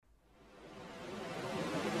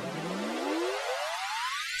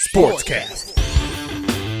Sportscast.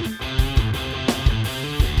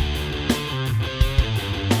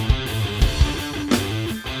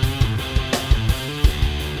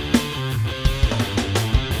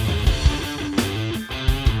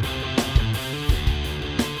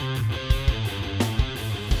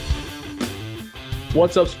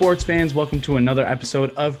 What's up, sports fans? Welcome to another episode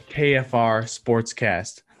of KFR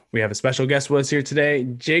Sportscast. We have a special guest with us here today,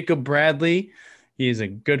 Jacob Bradley. He is a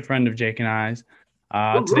good friend of Jake and I's.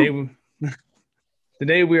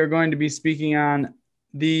 Today we are going to be speaking on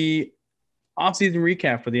the offseason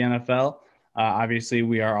recap for the NFL. Obviously,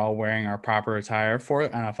 we are all wearing our proper attire for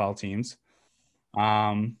NFL teams.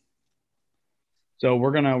 So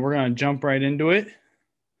we're gonna jump right into it.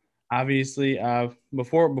 Obviously,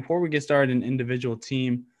 before we get started in individual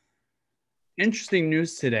team, interesting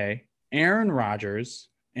news today. Aaron Rodgers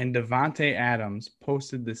and Davante Adams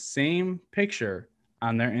posted the same picture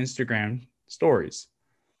on their Instagram stories.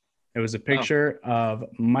 It was a picture of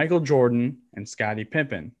Michael Jordan and Scottie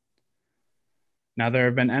Pippen. Now, there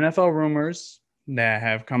have been NFL rumors that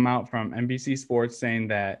have come out from NBC Sports saying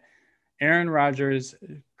that Aaron Rodgers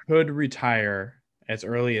could retire as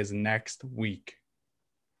early as next week.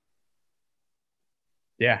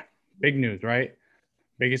 Yeah, big news, right?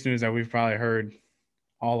 Biggest news that we've probably heard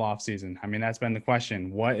all offseason. I mean, that's been the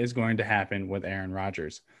question. What is going to happen with Aaron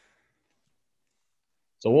Rodgers?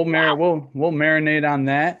 So we'll marinate on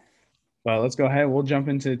that. But let's go ahead. We'll jump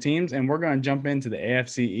into the teams, and we're going to jump into the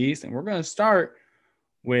AFC East, and we're going to start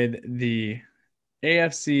with the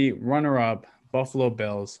AFC runner-up Buffalo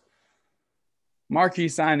Bills. Marquee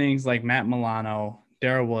signings like Matt Milano,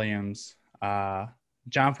 Darrell Williams,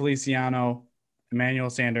 John Feliciano,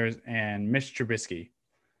 Emmanuel Sanders, and Mitch Trubisky.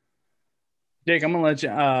 Jake, I'm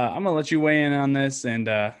gonna let you weigh in on this, and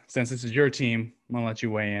since this is your team, I'm gonna let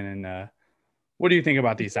you weigh in. And what do you think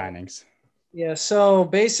about these signings? Yeah, so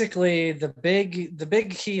basically the big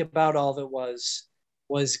key about all of it was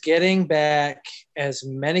getting back as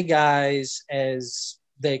many guys as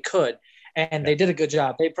they could, and they did a good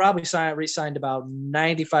job. They probably re-signed about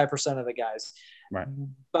 95% of the guys. Right.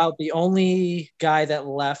 About the only guy that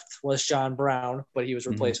left was John Brown, but he was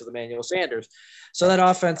replaced with Emmanuel Sanders. So that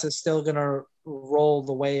offense is still going to roll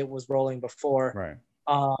the way it was rolling before. Right.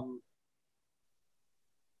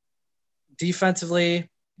 Defensively,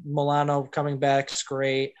 Milano coming back is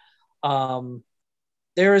great. I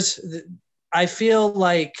feel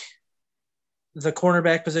like the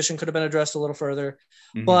cornerback position could have been addressed a little further,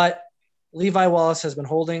 but Levi Wallace has been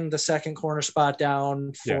holding the second corner spot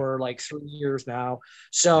down for like 3 years now.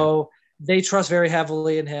 So they trust very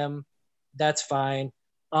heavily in him. That's fine.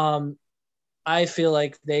 I feel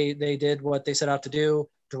like they did what they set out to do,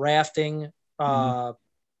 drafting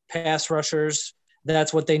pass rushers.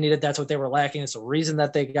 That's what they needed. That's what they were lacking. It's the reason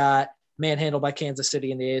that they got manhandled by Kansas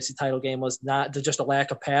City in the AFC title game was not just a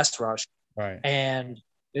lack of pass rush and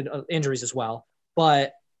injuries as well.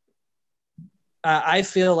 But I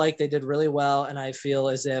feel like they did really well, and I feel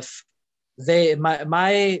as if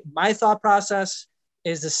my thought process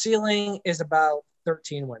is the ceiling is about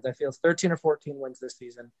 13 wins. I feel 13 or 14 wins this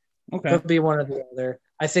season. Okay. Could be one or the other.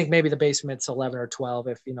 I think maybe the basement's 11 or 12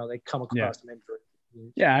 if they come across an injury.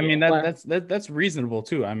 Yeah, I mean that's reasonable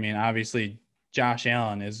too. I mean, obviously Josh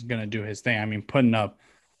Allen is going to do his thing. I mean, putting up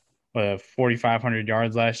 4,500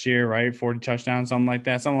 yards last year, right? 40 touchdowns, something like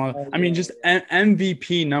that. I mean, just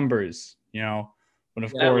MVP numbers, But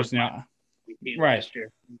of course, right.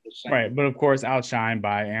 But of course, outshined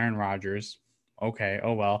by Aaron Rodgers. Okay.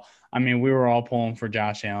 Oh well. I mean, we were all pulling for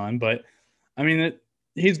Josh Allen, but I mean,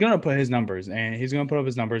 he's going to put his numbers, and he's going to put up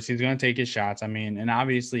his numbers. He's going to take his shots. I mean, and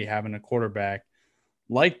obviously having a quarterback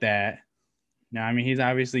like that. Now, I mean, he's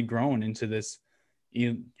obviously grown into this,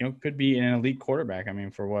 could be an elite quarterback. I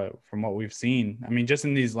mean, from what we've seen, I mean, just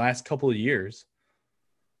in these last couple of years,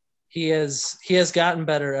 he has gotten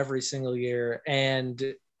better every single year, and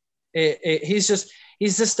he's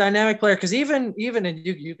this dynamic player. Because even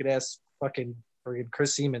you could ask fucking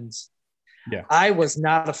Chris Siemens. Yeah, I was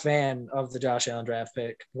not a fan of the Josh Allen draft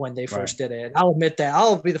pick when they first did it. I'll admit that.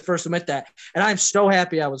 I'll be the first to admit that, and I'm so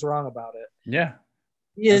happy I was wrong about it. Yeah.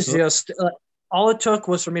 He is just all it took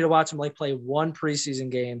was for me to watch him play one preseason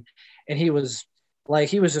game, and he was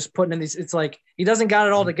just putting in these. It's like he doesn't got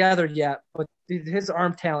it all together yet, but his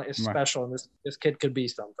arm talent is special, and this kid could be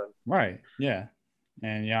something. Right. Yeah.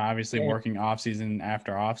 And obviously working off season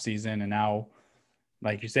after off season, and now,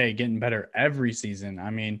 like you say, getting better every season. I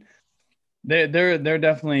mean, they're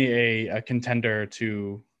definitely a contender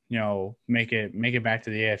to make it back to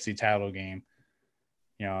the AFC title game.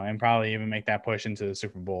 And probably even make that push into the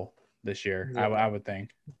Super Bowl this year. Yeah. I would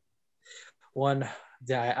think.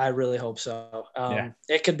 Yeah, I really hope so. Yeah.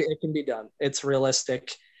 It can be done. It's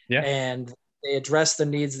realistic. Yeah. And they addressed the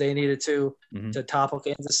needs they needed to topple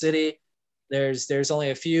Kansas City. There's only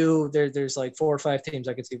a few. There's like 4 or 5 teams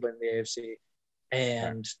I could see winning the AFC,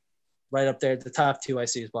 and right up there, the top 2 I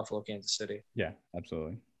see is Buffalo, Kansas City. Yeah,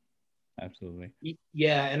 absolutely. Absolutely.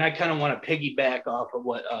 Yeah, and I kind of want to piggyback off of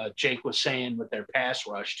what Jake was saying with their pass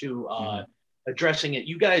rush too, addressing it.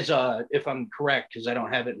 You guys, if I'm correct, because I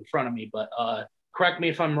don't have it in front of me, but correct me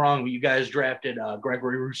if I'm wrong, but you guys drafted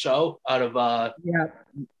Gregory Rousseau out of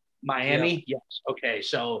Miami. Yes. Okay,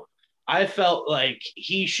 so I felt like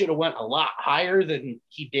he should have went a lot higher than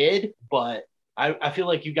he did, but I feel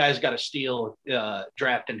like you guys got to steal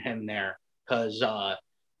drafting him there because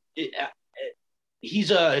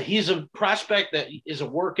he's a prospect that is a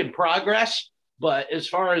work in progress, but as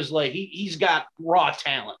far as like he's got raw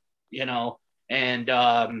talent,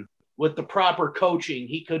 and with the proper coaching,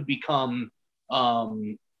 he could become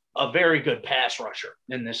a very good pass rusher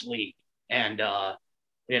in this league. And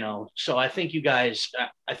so I think you guys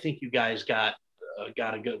got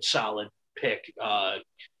a good solid pick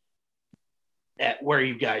at where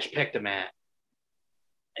you guys picked him at.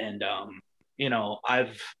 And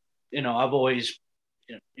I've always,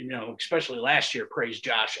 especially last year, praised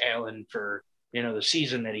Josh Allen for, the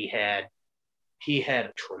season that he had. He had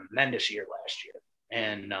a tremendous year last year.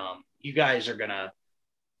 And you guys are going to,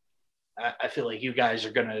 I feel like you guys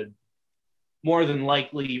are going to more than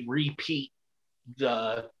likely repeat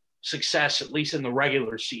the success, at least in the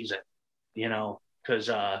regular season, because,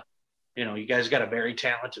 you guys got a very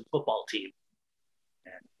talented football team.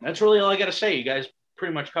 And that's really all I got to say. You guys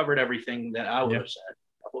pretty much covered everything that I would have said.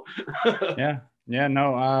 So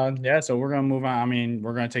we're going to move on. I mean,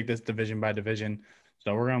 we're going to take this division by division.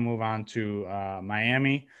 So we're going to move on to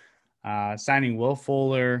Miami, signing Will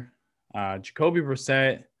Fuller, Jacoby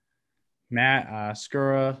Brissett, Matt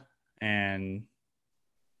Skura, and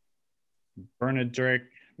Bernardrick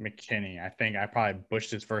McKinney. I think I probably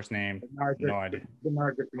butchered his first name. No idea.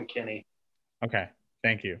 Bernardrick McKinney. Okay,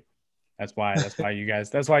 thank you. That's why you guys.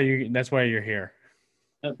 That's why you're here.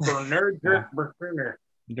 Bernardrick McKinney.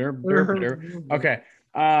 Okay.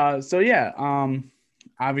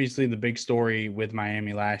 Obviously the big story with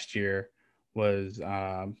Miami last year was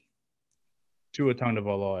Tua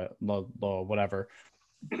Tagovailoa, whatever,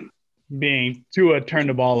 being Tua turned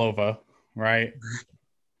the ball over, right?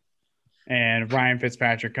 And Ryan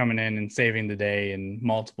Fitzpatrick coming in and saving the day in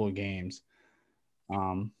multiple games.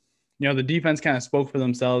 The defense kind of spoke for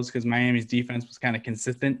themselves because Miami's defense was kind of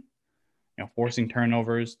consistent, forcing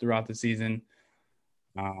turnovers throughout the season.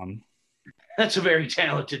 That's a very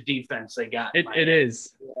talented defense they got. It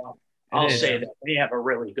is. Yeah. I'll say that they have a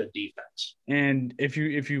really good defense. And if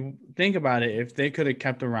you think about it, if they could have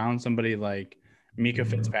kept around somebody like Mika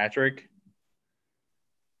Fitzpatrick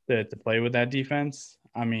to play with that defense,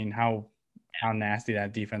 I mean, how nasty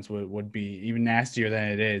that defense would be, even nastier than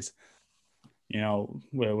it is,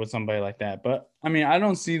 with somebody like that. But I mean, I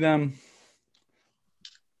don't see them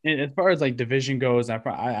as far as like division goes.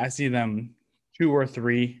 I see them 2 or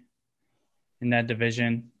 3 in that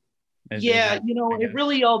division. It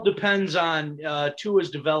really all depends on Tua's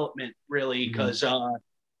development, really, because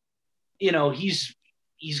he's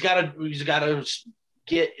got to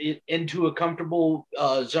get into a comfortable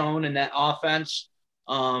zone in that offense.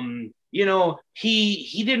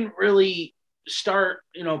 He didn't really start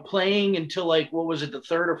playing until like, what was it, the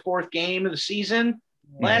 3rd or 4th game of the season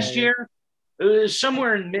last year? It was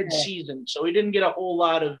somewhere in mid-season, so he didn't get a whole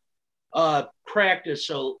lot of practice.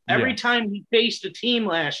 So every time he faced a team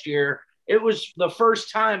last year, it was the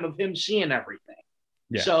first time of him seeing everything.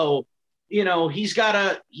 Yeah. So, he's got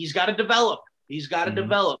to develop. He's got to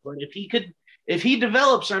develop. But if he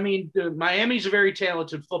develops, I mean, Miami's a very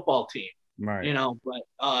talented football team. Right. But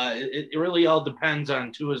it really all depends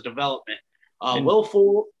on Tua's development. Will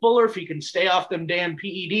Fuller, if he can stay off them damn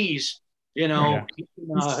PEDs, John,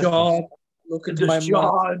 look at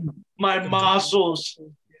my muscles.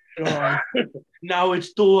 Now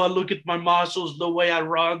it's Tua. Look at my muscles, the way I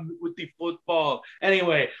run with the football.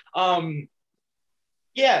 Anyway,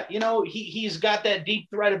 he's got that deep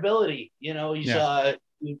threat ability. He's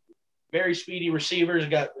very speedy receivers,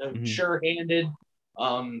 got sure-handed.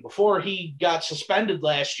 Before he got suspended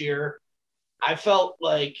last year, I felt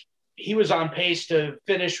like he was on pace to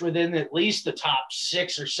finish within at least the top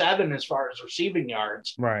 6 or 7 as far as receiving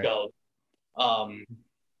yards go.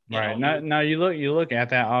 Right. Now you look at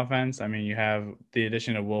that offense. I mean, you have the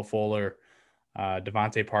addition of Will Fuller,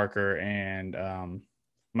 Devontae Parker, and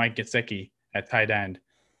Mike Gesicki at tight end.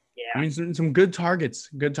 Yeah. I mean, some good targets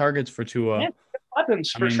for Tua. Yeah,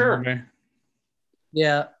 weapons for sure.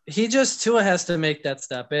 Yeah, Tua has to make that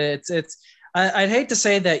step. I'd hate to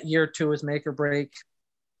say that year 2 is make or break.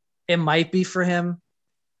 It might be for him,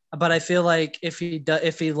 but I feel like if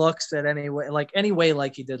he looks at any way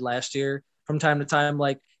like he did last year from time to time,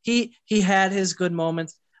 like he had his good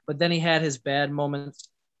moments, but then he had his bad moments.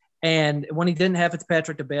 And when he didn't have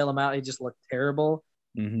Fitzpatrick to bail him out, he just looked terrible.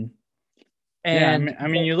 Mm-hmm. And yeah, I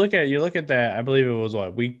mean, you look at that. I believe it was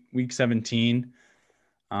week 17,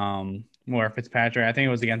 where Fitzpatrick. I think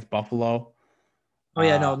it was against Buffalo. Oh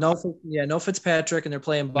yeah, no Fitzpatrick, and they're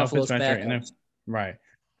playing Buffalo's back. Right,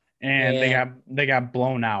 and they got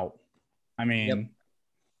blown out. I mean,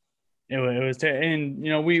 it was,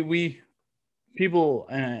 and we people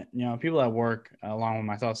people at work along with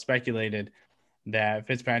myself speculated that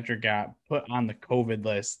Fitzpatrick got put on the COVID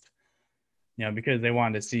list, because they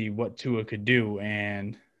wanted to see what Tua could do.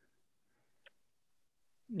 And,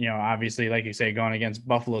 obviously, like you say, going against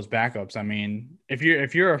Buffalo's backups, I mean, if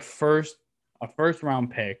you're a first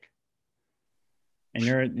round pick and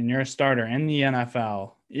you're a starter in the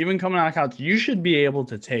NFL, even coming out of college, you should be able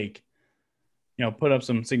to put up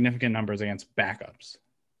some significant numbers against backups.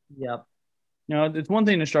 Yep. It's one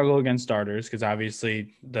thing to struggle against starters because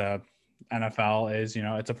obviously the NFL is,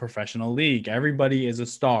 it's a professional league. Everybody is a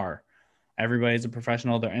star. Everybody's a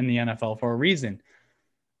professional. They're in the NFL for a reason.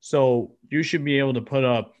 So you should be able to put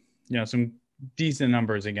up, some decent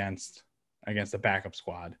numbers against the backup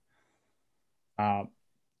squad.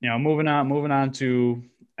 Moving on to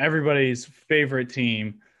everybody's favorite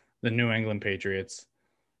team, the New England Patriots.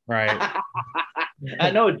 Right.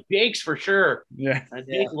 I know Jake's for sure. Yeah.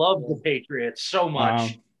 Jake loves the Patriots so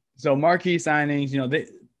much. So marquee signings,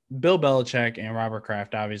 Bill Belichick and Robert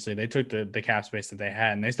Kraft, obviously, they took the cap space that they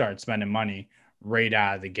had and they started spending money right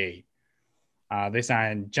out of the gate. They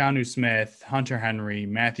signed Jonnu Smith, Hunter Henry,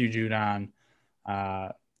 Matthew Judon,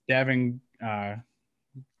 Davin,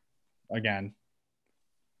 again,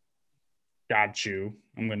 Godchu,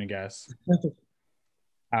 I'm going to guess.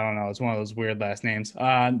 I don't know. It's one of those weird last names.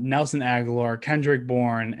 Nelson Aguilar, Kendrick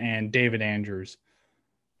Bourne, and David Andrews.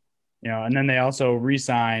 And then they also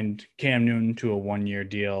re-signed Cam Newton to a 1-year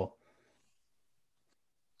deal.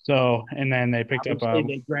 So, and then they picked up.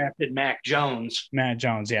 They drafted Mac Jones. Mac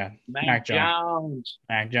Jones, yeah. Mac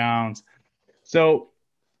Jones. So,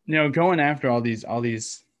 going after all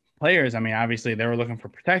these players, I mean, obviously they were looking for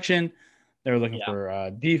protection. They were looking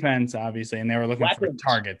for defense, obviously, and they were looking for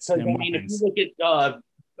targets. I mean, if you look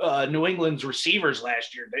at New England's receivers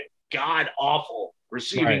last year, they god-awful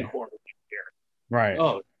receiving corps here. Right.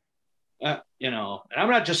 Oh, and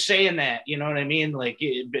I'm not just saying that, you know what I mean? Like,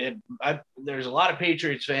 there's a lot of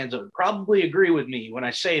Patriots fans that would probably agree with me when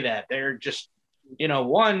I say that. They're just,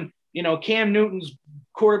 Cam Newton's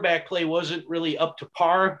quarterback play wasn't really up to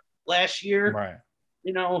par last year. Right.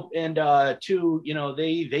 And two,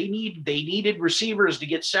 they needed receivers to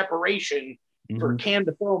get separation for Cam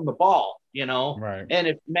to throw him the ball, Right. And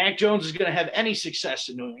if Mac Jones is going to have any success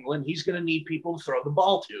in New England, he's going to need people to throw the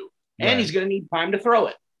ball to, and he's going to need time to throw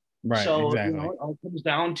it. Right. So exactly. it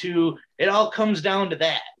all comes down to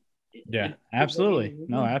that. Yeah, absolutely.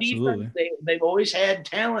 No, absolutely. Defense, they've always had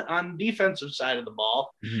talent on the defensive side of the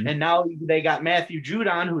ball, and now they got Matthew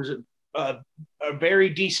Judon, who's a very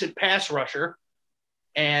decent pass rusher,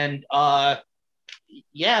 and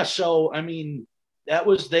so I mean that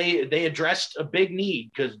was they addressed a big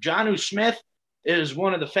need because Jonnu Smith is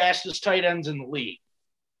one of the fastest tight ends in the league.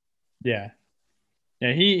 Yeah.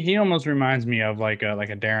 Yeah, he almost reminds me of like a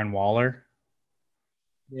Darren Waller.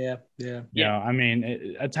 Yeah. I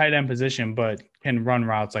mean, a tight end position, but can run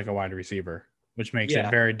routes like a wide receiver, which makes it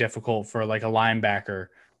very difficult for like a linebacker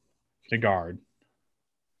to guard.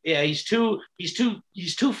 Yeah, he's too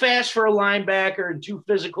fast for a linebacker and too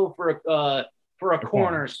physical for a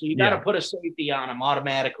corner. So you got to put a safety on him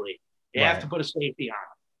automatically. You have to put a safety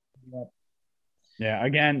on him. Yeah.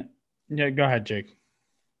 Again, go ahead, Jake.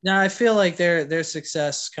 Now I feel like their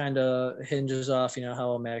success kind of hinges off,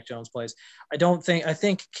 how Mac Jones plays. I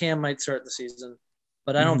think Cam might start the season,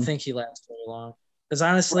 but I don't think he lasts very long. Because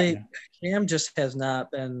honestly, Cam just has not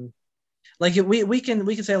been like we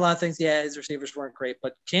can say a lot of things. Yeah, his receivers weren't great,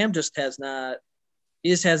 but Cam just has not. He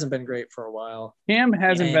just hasn't been great for a while. Cam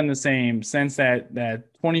hasn't been the same since that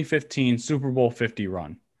 2015 Super Bowl 50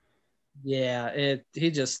 run. Yeah,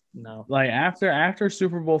 he just no. Like after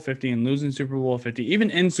Super Bowl 50 and losing Super Bowl 50,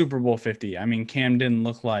 even in Super Bowl 50, I mean, Cam didn't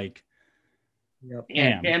look like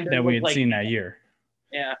Cam that we had seen that year.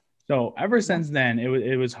 Yeah. So ever since then,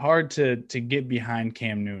 it was hard to get behind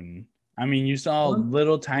Cam Newton. I mean, you saw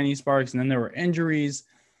little tiny sparks, and then there were injuries.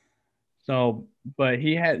 So, but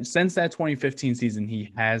he had since that 2015 season,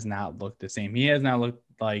 he has not looked the same. He has not looked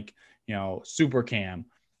like super Cam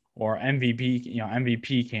or MVP,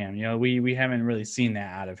 MVP Cam. We haven't really seen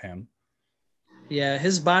that out of him. Yeah,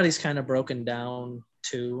 his body's kind of broken down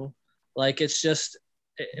too. Like it's just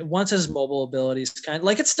once his mobile ability is kind of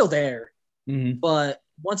like it's still there, but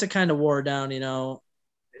once it kind of wore down,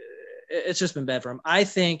 it's just been bad for him. I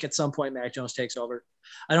think at some point Mac Jones takes over.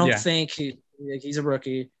 I don't think he's a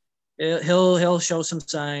rookie. He'll show some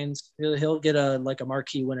signs. He'll get a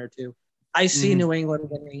marquee win or two. I see New England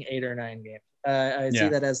winning 8 or 9 games. I see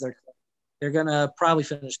that as they're gonna probably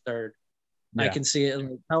finish third. Yeah. I can see it.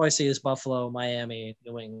 How I see is Buffalo, Miami,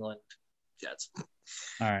 New England, Jets.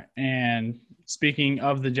 All right. And speaking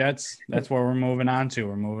of the Jets, that's where we're moving on to.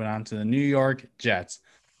 We're moving on to the New York Jets.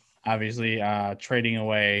 Obviously, trading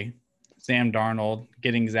away Sam Darnold,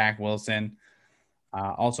 getting Zach Wilson,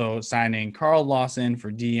 also signing Carl Lawson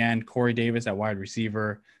for DN, Corey Davis at wide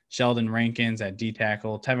receiver, Sheldon Rankins at D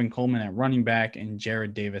tackle, Tevin Coleman at running back, and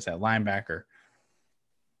Jared Davis at linebacker.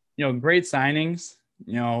 Great signings.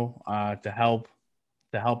 To help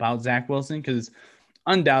out Zach Wilson, because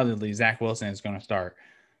undoubtedly Zach Wilson is going to start.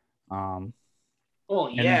 Yeah.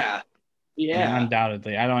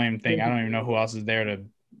 Undoubtedly, I don't even know who else is there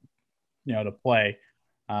to play.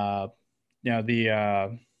 The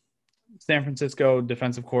San Francisco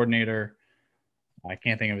defensive coordinator, I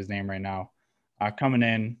can't think of his name right now, coming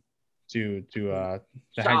in to the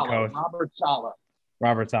head coach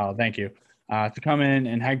Robert Saleh. Thank you. To come in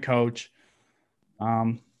and head coach.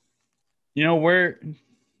 Where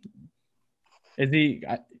is he?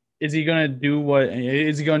 Is he going to do what?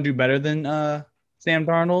 Is he going to do better than Sam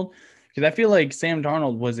Darnold? Because I feel like Sam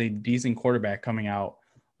Darnold was a decent quarterback coming out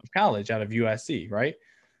of college, out of USC, right?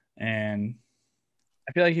 And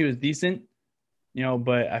I feel like he was decent,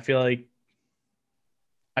 but I feel like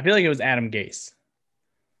it was Adam Gase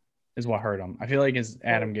is what hurt him. I feel like it's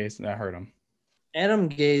Adam Gase that hurt him. Adam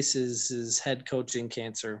Gase is head coaching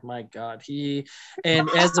cancer. My God, and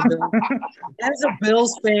as a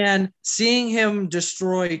Bills fan, seeing him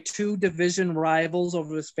destroy 2 division rivals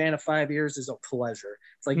over the span of 5 years is a pleasure.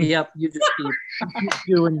 It's like, yep, you just keep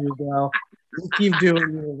doing you, bro. You keep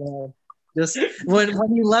doing you, bro. Just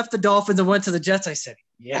when you left the Dolphins and went to the Jets, I said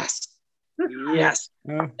yes.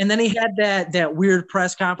 And then he had that weird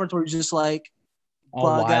press conference where he's just like.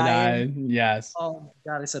 Yes. Oh my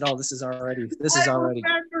God! I said, "Oh, this is already." I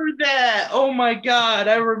remember that. Oh my God,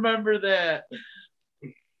 I remember that.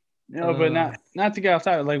 But not to get off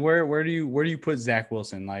topic. Like, where do you put Zach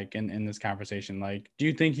Wilson in this conversation? Like, do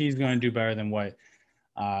you think he's going to do better than what,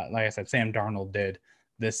 like I said, Sam Darnold did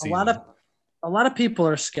this season? A lot of people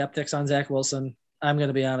are skeptics on Zach Wilson. I'm going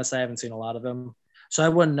to be honest; I haven't seen a lot of him, so I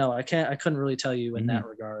wouldn't know. I couldn't really tell you in that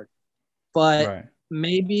regard, but. Right.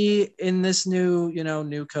 Maybe in this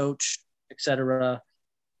new coach, etc.,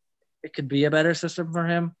 it could be a better system for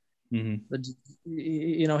him. But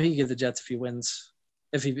he could give the Jets a few wins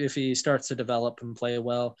if he starts to develop and play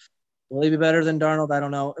well. Will he be better than Darnold? I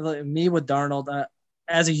don't know. Me with Darnold,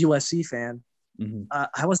 as a USC fan,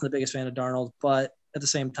 I wasn't the biggest fan of Darnold, but at the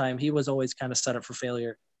same time, he was always kind of set up for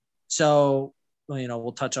failure. So,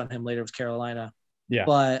 we'll touch on him later with Carolina. Yeah,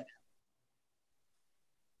 but.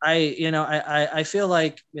 I feel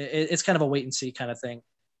like it's kind of a wait and see kind of thing.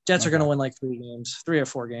 Jets are going to win like 3 or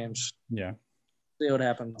 4 games. Yeah. See what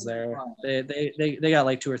happens there. They got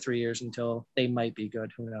like 2 or 3 years until they might be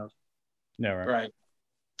good. Who knows? Yeah. Right.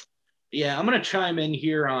 Yeah. I'm going to chime in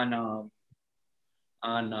here on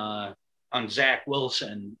Zach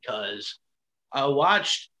Wilson, because I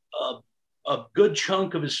watched a good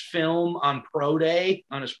chunk of his film on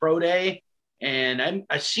his pro day. And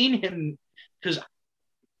I seen him because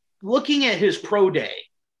looking at his pro day,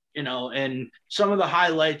 and some of the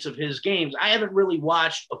highlights of his games, I haven't really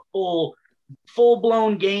watched a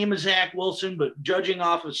full-blown game of Zach Wilson, but judging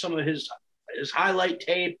off of some of his highlight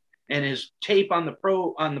tape and his tape on the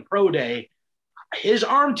pro day, his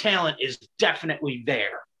arm talent is definitely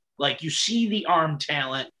there. Like, you see the arm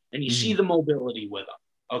talent and you see the mobility with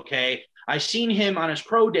him. Okay. I seen him on his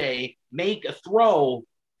pro day make a throw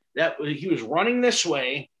that he was running this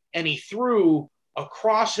way and he threw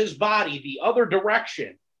across his body the other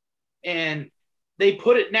direction, and they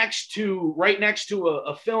put it right next to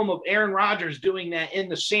a film of Aaron Rodgers doing that in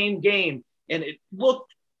the same game, and it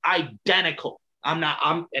looked identical.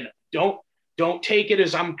 Don't take it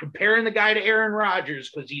as I'm comparing the guy to Aaron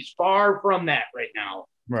Rodgers, because he's far from that right now.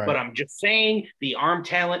 Right. But I'm just saying the arm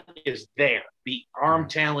talent is there. The arm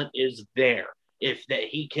talent is there. If that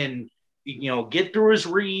he can, get through his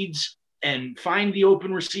reads and find the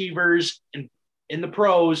open receivers and in the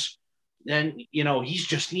pros, then he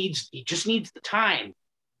just needs the time.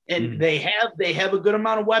 And they have a good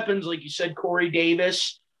amount of weapons, like you said, Corey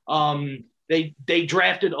Davis, They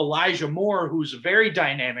drafted Elijah Moore, who's a very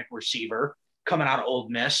dynamic receiver coming out of Ole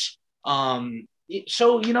Miss.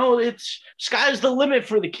 So it's sky's the limit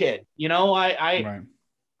for the kid.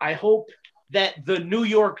 I hope that the New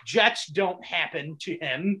York Jets don't happen to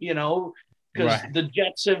him. Because the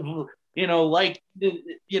Jets have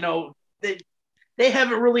they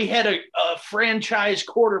haven't really had a franchise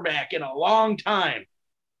quarterback in a long time.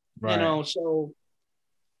 Right. So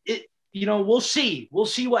we'll see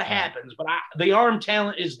what happens, but the arm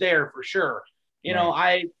talent is there for sure.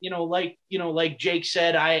 Like Jake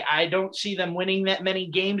said, I don't see them winning that many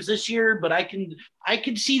games this year, but I can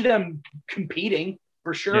see them competing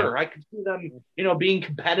for sure. I can see them, being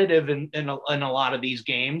competitive in a lot of these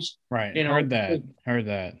games. Right. Heard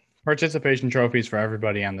that. Participation trophies for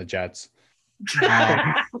everybody on the Jets.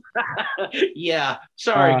 Yeah.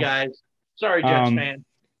 Sorry, guys. Sorry, Jets fan.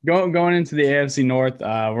 Going into the AFC North,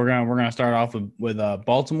 we're gonna start off with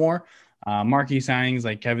Baltimore. Marquee signings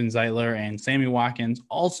like Kevin Zeitler and Sammy Watkins.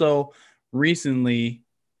 Also, recently,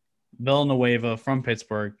 Villanueva from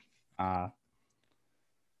Pittsburgh.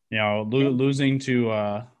 Losing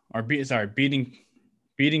to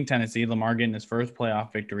beating Tennessee. Lamar getting his first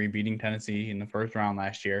playoff victory, beating Tennessee in the first round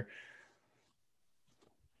last year.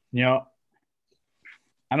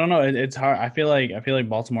 I don't know. It's hard. I feel like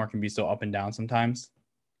Baltimore can be so up and down sometimes.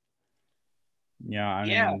 I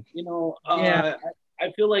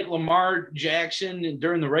feel like Lamar Jackson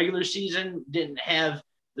during the regular season didn't have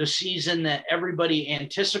the season that everybody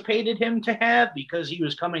anticipated him to have because he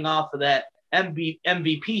was coming off of that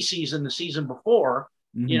MVP season the season before.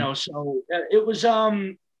 Mm-hmm. So it was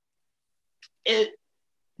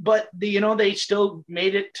but they still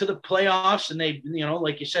made it to the playoffs, and they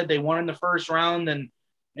like you said, they won in the first round, and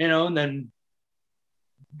then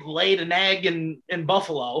laid an egg in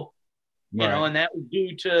Buffalo. And that was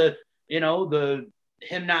due to,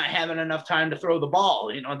 him not having enough time to throw the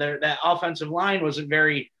ball. That offensive line wasn't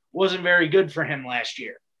very good for him last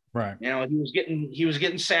year. Right. He was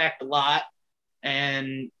getting sacked a lot,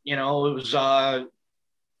 and it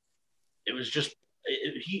was just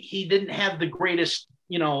he didn't have the greatest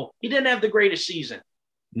season,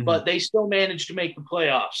 mm-hmm. but they still managed to make the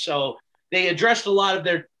playoffs. So they addressed a lot of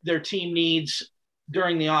their team needs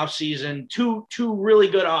during the offseason. Two really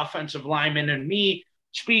good offensive linemen, and me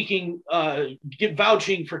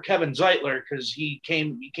vouching for Kevin Zeitler because he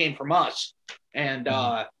came from us, and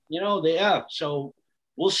mm-hmm. So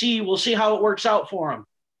we'll see how it works out for him.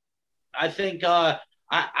 I think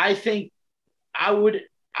I think I would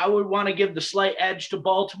want to give the slight edge to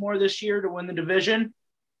Baltimore this year to win the division,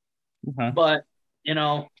 but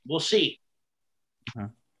we'll see.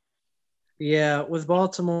 Yeah, with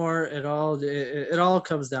Baltimore, it all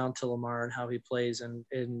comes down to Lamar and how he plays, and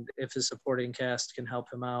if his supporting cast can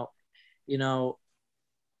help him out.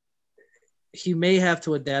 He may have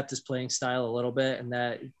to adapt his playing style a little bit, and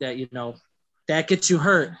that gets you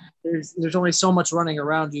hurt. There's only so much running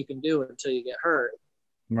around you can do until you get hurt.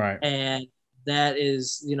 Right. And that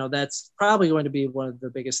is, that's probably going to be one of the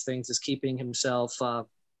biggest things is keeping himself healthy.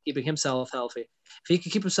 If he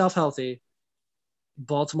can keep himself healthy,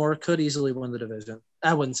 Baltimore could easily win the division.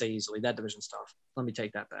 I wouldn't say easily. That division's tough. Let me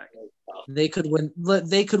take that back. They could win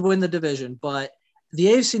the division, but the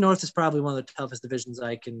AFC North is probably one of the toughest divisions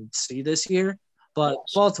I can see this year. But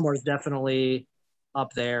Baltimore is definitely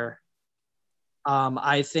up there.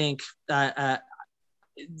 I think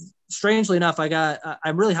strangely enough,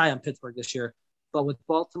 I'm really high on Pittsburgh this year, but with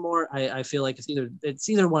Baltimore, I feel like it's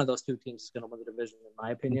either one of those two teams is going to win the division, in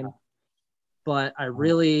my opinion. But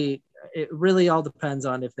it really all depends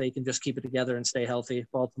on if they can just keep it together and stay healthy.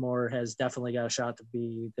 Baltimore has definitely got a shot to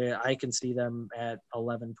be there. I can see them at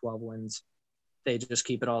 11, 12 wins. They just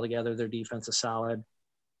keep it all together. Their defense is solid.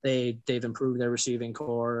 They've improved their receiving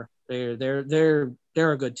core. They're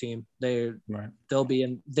a good team. They're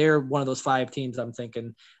one of those 5 teams I'm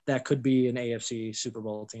thinking that could be an AFC Super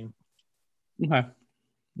Bowl team.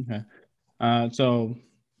 Okay. So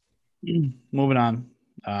moving on,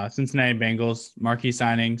 Cincinnati Bengals marquee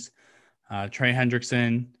signings: Trey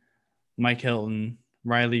Hendrickson, Mike Hilton,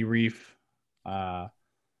 Riley Reif,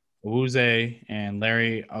 Owuze, and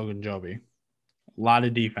Larry Ogunjobi. A lot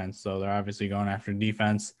of defense, so they're obviously going after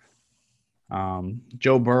defense.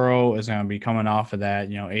 Joe Burrow is going to be coming off of that,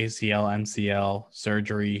 ACL, MCL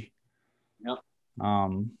surgery. Yep.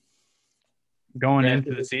 Going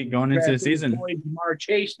into the season. Boy Jamar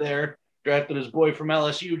Chase there drafted his boy from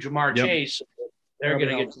LSU, Jamar Chase. They're going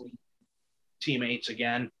to get teammates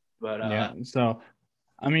again, but So,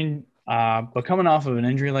 but coming off of an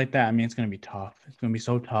injury like that, it's going to be tough. It's going to be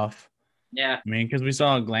so tough. Yeah. I mean, because we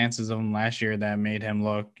saw glances of him last year that made him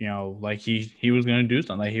look, like he was going to do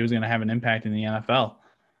something, like he was going to have an impact in the NFL.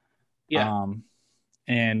 Yeah.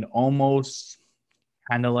 And almost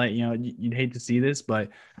kind of like, you'd hate to see this, but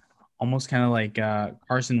almost kind of like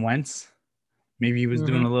Carson Wentz. Maybe he was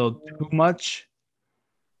doing a little too much,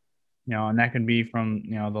 and that could be from,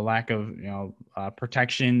 the lack of,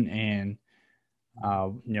 protection and,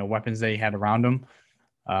 weapons that he had around him.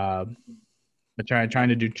 But trying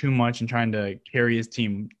to do too much and trying to carry his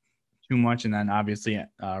team too much, and then obviously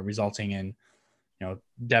resulting in,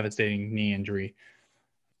 devastating knee injury.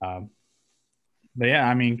 But yeah,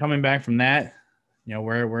 I mean, coming back from that,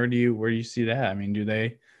 where do you see that? I mean, do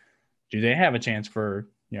they have a chance for,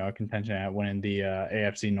 a contention at winning the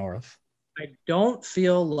AFC North? I don't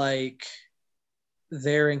feel like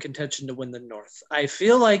they're in contention to win the North. I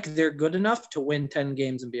feel like they're good enough to win 10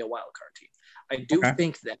 games and be a wild card team. I do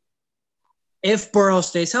think that if Burrow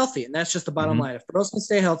stays healthy, and that's just the bottom line. If Burrow can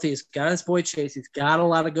stay healthy, he's got his boy Chase, he's got a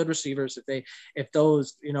lot of good receivers. If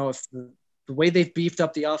the way they've beefed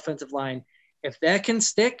up the offensive line, if that can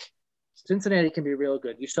stick, Cincinnati can be real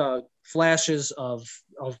good. You saw flashes of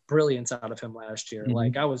brilliance out of him last year.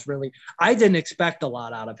 Like I didn't expect a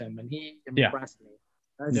lot out of him, and he impressed me.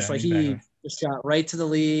 He just got right to the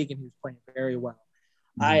league, and he was playing very well.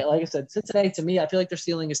 Like I said, Cincinnati, to me, I feel like their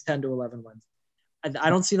ceiling is 10 to 11 wins.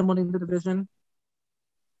 I don't see them winning the division,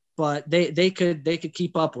 but they could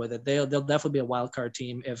keep up with it. They'll definitely be a wild card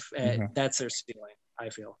team if that's their ceiling, I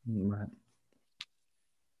feel. Right.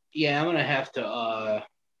 Yeah, I'm gonna have to.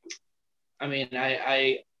 I mean,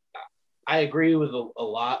 I agree with a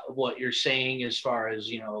lot of what you're saying as far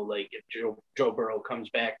as, like if Joe Burrow comes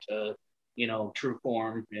back to, true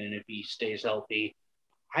form and if he stays healthy.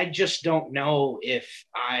 I just don't know if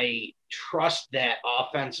I trust that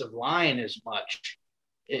offensive line as much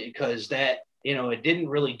because that, it didn't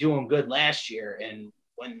really do him good last year. And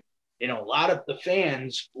when, a lot of the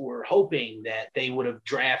fans were hoping that they would have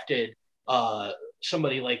drafted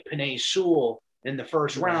somebody like Penei Sewell in the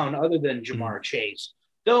first round other than Jamar Chase.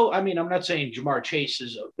 Though, I mean, I'm not saying Jamar Chase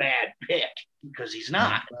is a bad pick because he's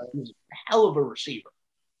not. He's a hell of a receiver.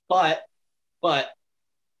 But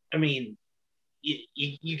I mean,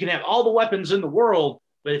 you can have all the weapons in the world,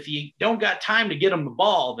 but if you don't got time to get them the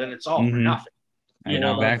ball, then it's all for nothing.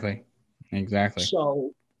 Exactly.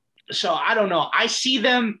 So I don't know. I see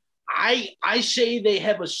them. I say they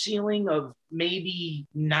have a ceiling of maybe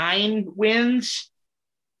 9 wins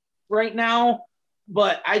right now,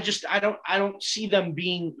 but I don't see them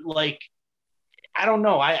being like, I don't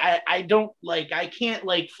know. I don't like, I can't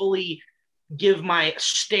like fully give my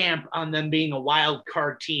stamp on them being a wild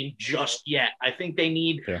card team just yet. I think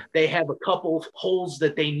they have a couple holes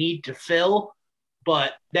that they need to fill,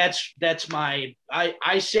 but that's my,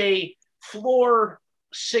 I say floor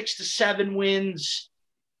 6 to 7 wins,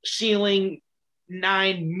 ceiling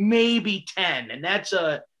 9, maybe 10. And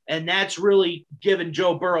that's really giving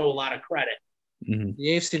Joe Burrow a lot of credit. The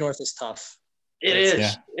AFC North is tough. It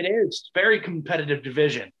is. It's very competitive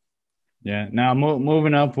division. Yeah. Now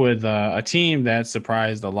moving up with a team that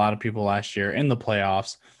surprised a lot of people last year in the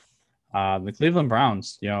playoffs, the Cleveland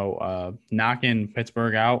Browns. Knocking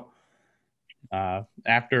Pittsburgh out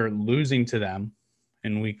after losing to them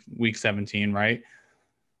in week 17, right?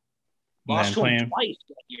 Lost to them twice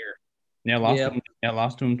that year. Yeah,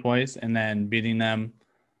 lost to them twice, and then beating them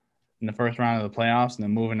in the first round of the playoffs, and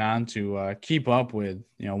then moving on to keep up with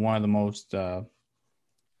one of the most high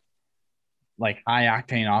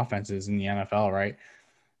octane offenses in the NFL, right?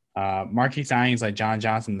 Marquee signings like John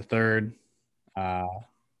Johnson III,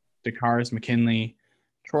 DeCaris McKinley,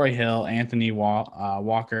 Troy Hill, Anthony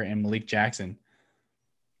Walker, and Malik Jackson.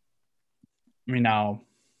 I mean, now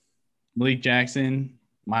Malik Jackson,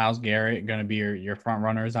 Myles Garrett going to be your front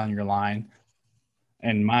runners on your line,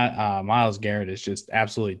 and Myles Garrett is just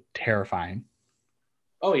absolutely terrifying.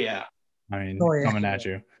 Oh yeah, I mean, coming at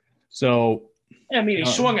you. So. I mean, he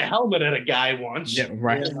swung a helmet at a guy once. Yeah,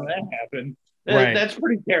 right. That happened. That's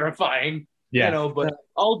pretty terrifying. Yeah. But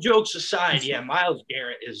all jokes aside, Myles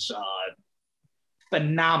Garrett is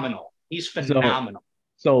phenomenal. He's phenomenal.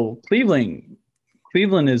 So Cleveland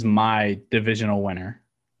is my divisional winner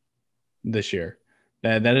this year.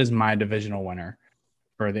 That is my divisional winner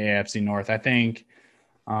for the AFC North. I think,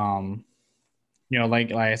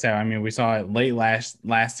 like I said, I mean, we saw it late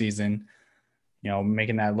last season,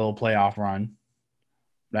 making that little playoff run.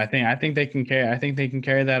 I think they can carry. I think they can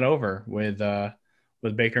carry that over with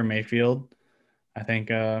Baker Mayfield. I think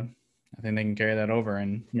they can carry that over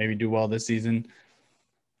and maybe do well this season.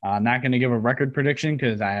 Not going to give a record prediction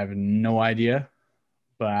because I have no idea,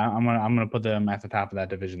 but I'm gonna put them at the top of that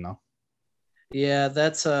division though. Yeah,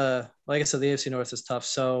 that's like I said, the AFC North is tough.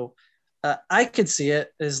 So I could see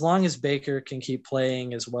it as long as Baker can keep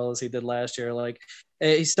playing as well as he did last year. Like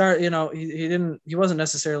he wasn't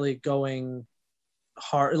necessarily going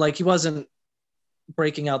hard. Like he wasn't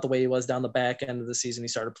breaking out the way he was down the back end of the season. He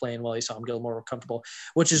started playing well. He saw him get more comfortable,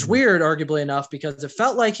 which is weird, arguably enough, because it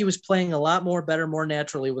felt like he was playing a lot more better, more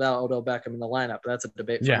naturally without Odell Beckham in the lineup. But that's a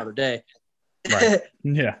debate for another day. Right.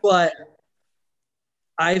 Yeah. But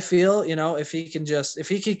I feel, if he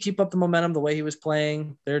could keep up the momentum the way he was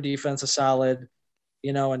playing, their defense is solid,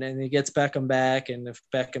 and he gets Beckham back, and if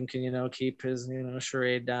Beckham can, keep his,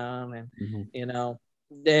 charade down, and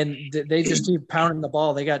then they just keep pounding the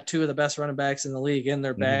ball. They got two of the best running backs in the league in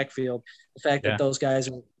their backfield. The fact that those guys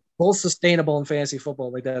are both sustainable in fantasy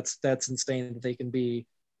football, like that's insane that they can be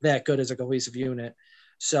that good as a cohesive unit.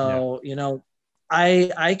 So,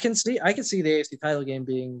 I can see the AFC title game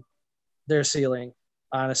being their ceiling.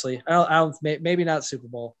 Honestly, I don't maybe not Super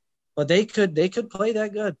Bowl, but they could play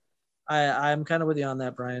that good. I'm kind of with you on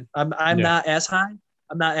that, Brian. I'm not as high.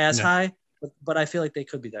 I'm not as high, but I feel like they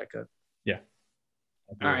could be that good. Yeah.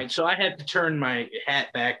 All right, so I had to turn my hat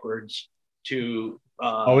backwards to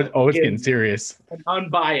it's getting serious.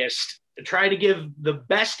 Unbiased. To try to give the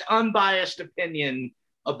best unbiased opinion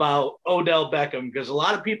about Odell Beckham, because a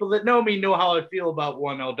lot of people that know me know how I feel about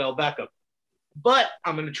one Odell Beckham. But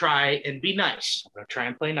I'm going to try and be nice. I'm going to try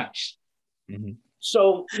and play nice. Mm-hmm.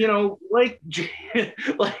 So, like Jake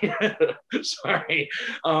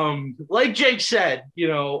said,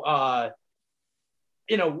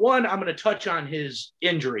 one, I'm going to touch on his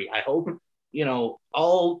injury. I hope,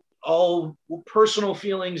 all personal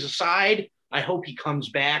feelings aside, I hope he comes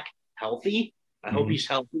back healthy. I hope he's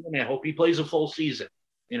healthy, and I hope he plays a full season,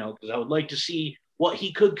 because I would like to see what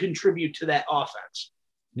he could contribute to that offense.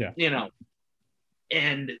 Yeah.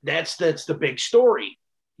 And that's the big story,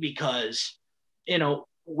 because,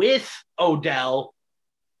 with Odell,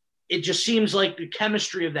 it just seems like the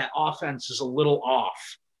chemistry of that offense is a little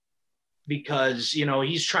off, because,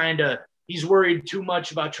 he's worried too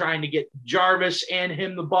much about trying to get Jarvis and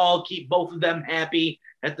him the ball, keep both of them happy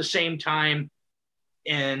at the same time.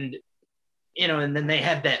 And, and then they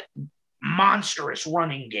have that monstrous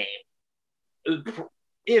running game.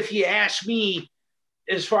 If you ask me,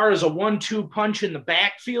 as far as a 1-2 punch in the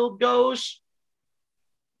backfield goes,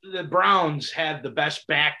 the Browns have the best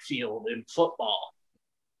backfield in football.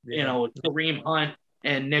 With Kareem Hunt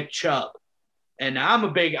and Nick Chubb. And I'm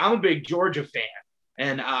a big Georgia fan.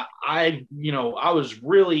 And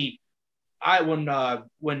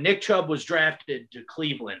when Nick Chubb was drafted to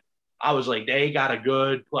Cleveland, I was like, they got a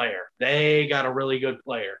good player. They got a really good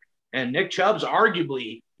player. And Nick Chubb's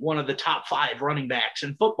arguably one of the top 5 running backs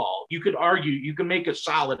in football. You could make a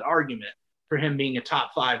solid argument for him being a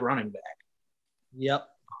top 5 running back. Yep.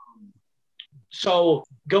 So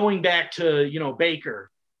going back to, Baker,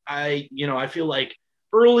 I feel like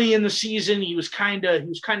early in the season, he was kind of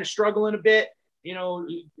struggling a bit,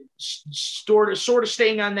 sort of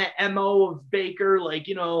staying on that MO of Baker, like,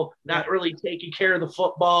 not really taking care of the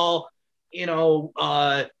football,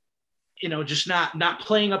 just not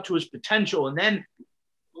playing up to his potential. And then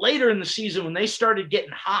later in the season, when they started getting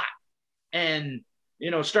hot and,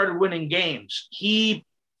 started winning games, he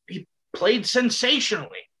played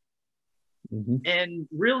sensationally and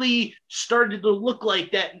really started to look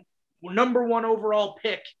like that number 1 overall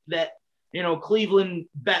pick that, Cleveland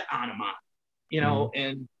bet on him on,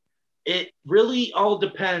 and it really all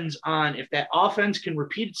depends on if that offense can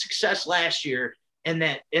repeat its success last year, and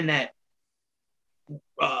that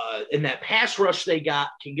pass rush they got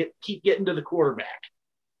can keep getting to the quarterback.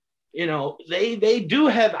 They do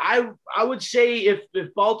have, I would say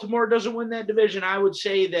if Baltimore doesn't win that division, I would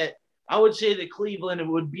say that Cleveland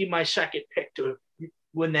would be my second pick to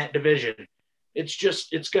win that division. It's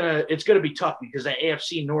gonna be tough, because the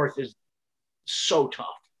AFC North is so tough.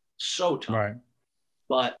 Right.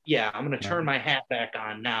 But yeah, I'm gonna turn my hat back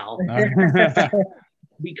on now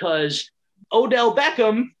because Odell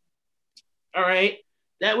Beckham, all right,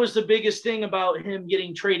 that was the biggest thing about him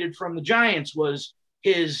getting traded from the Giants, was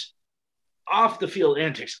his off the field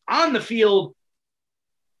antics. On the field,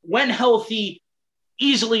 when healthy,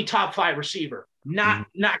 easily top 5 receiver. Not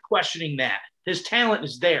questioning that. His talent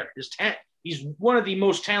is there. He's one of the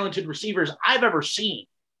most talented receivers I've ever seen.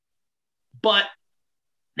 But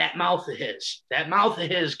that mouth of his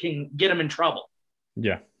can get him in trouble.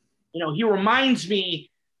 Yeah. He reminds me,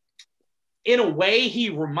 in a way, a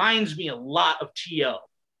lot of T.O.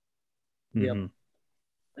 Yep.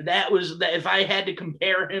 That was that. If I had to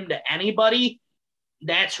compare him to anybody,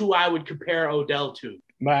 that's who I would compare Odell to.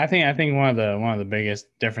 But I think one of the biggest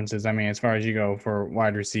differences, I mean, as far as you go for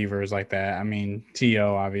wide receivers like that, I mean,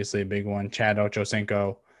 T.O. obviously a big one, Chad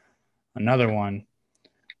Ochocinco, another one.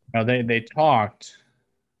 You know, they talked,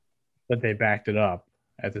 but they backed it up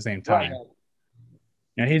at the same time. Right.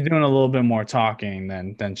 You know, he's doing a little bit more talking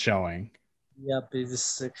than showing. Yep, he's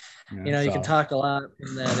just, You you can talk a lot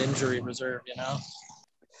in that injury reserve,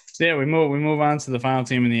 So yeah, we move on to the final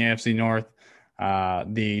team in the AFC North,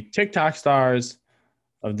 the TikTok stars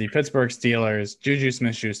of the Pittsburgh Steelers. Juju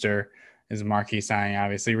Smith-Schuster is a marquee signing,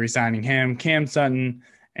 obviously re-signing him, Cam Sutton,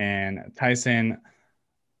 and Tyson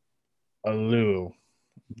Alu.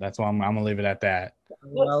 That's why I'm gonna leave it at that.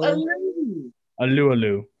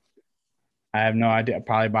 Alu. I have no idea. I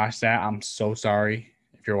probably botched that. I'm so sorry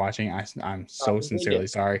if you're watching. I'm so sincerely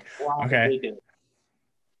sorry. Okay.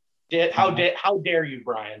 How dare you,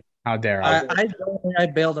 Brian? How dare I? I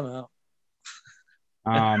bailed him out.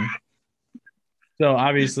 So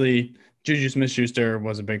obviously Juju Smith-Schuster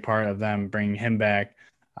was a big part of them bringing him back.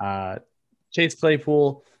 Chase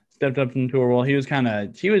Claypool stepped up into a role. He was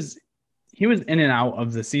in and out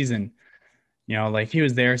of the season. You know, like he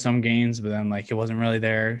was there some games, but then like he wasn't really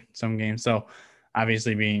there some games. So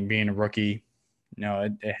obviously being a rookie, you know,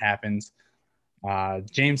 it happens.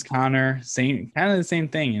 James Conner, kind of the same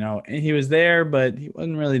thing, you know. He was there, but he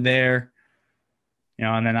wasn't really there. You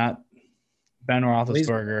know, and then Ben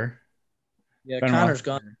Roethlisberger. Yeah, Connor's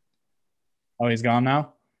gone. Oh, he's gone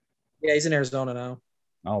now? Yeah, he's in Arizona now.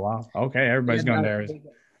 Oh, wow. Okay, everybody's going to Arizona.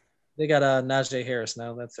 They got Najee Harris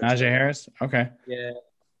now. That's Najee Harris? Okay. Yeah.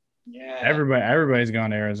 Everybody's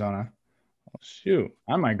going to Arizona. Oh, shoot.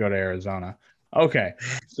 I might go to Arizona. Okay.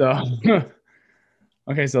 So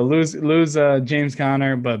lose James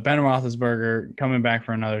Conner, but Ben Roethlisberger coming back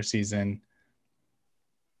for another season.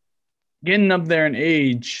 Getting up there in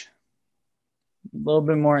age. A little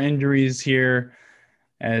bit more injuries here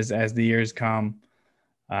as the years come.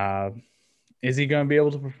 Is he going to be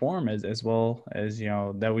able to perform as well as, you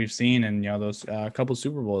know, that we've seen in, you know, those couple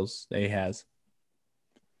Super Bowls that he has?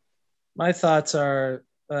 My thoughts are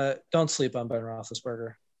don't sleep on Ben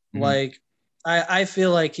Roethlisberger. Mm-hmm. Like, I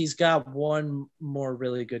feel like he's got one more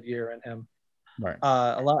really good year in him. Right.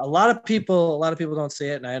 A lot of people don't see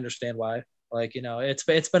it, and I understand why. Like, you know, it's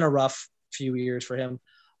been a rough few years for him.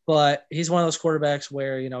 But he's one of those quarterbacks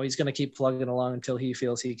where, you know, he's going to keep plugging along until he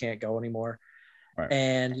feels he can't go anymore. Right.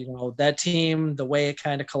 And, you know, that team, the way it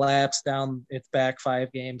kind of collapsed down its back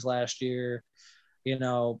 5 games last year, you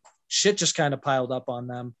know, shit just kind of piled up on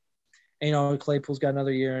them. And, you know, Claypool's got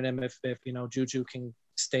another year in him if you know, Juju can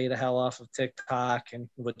stay the hell off of TikTok, and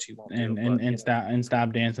which he won't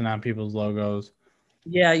stop dancing on people's logos.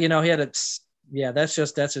 Yeah, you know, that's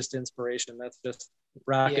just inspiration. That's just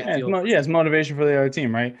rocket fuel. It's motivation for the other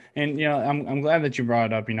team, right? And you know, I'm glad that you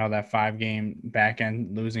brought up, you know, that 5-game back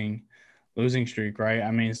end losing streak, right?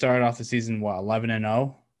 I mean, it started off the season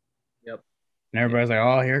 11-0. Yep. And everybody's like,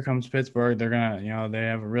 oh, here comes Pittsburgh. They're gonna, you know, they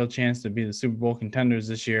have a real chance to be the Super Bowl contenders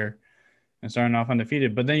this year, and starting off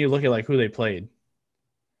undefeated. But then you look at like who they played.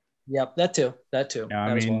 Yep, that too. You know,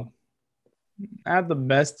 I mean, not the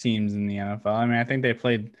best teams in the NFL. I mean, I think they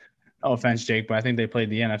played. No offense, Jake, but I think they played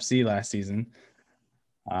the NFC last season.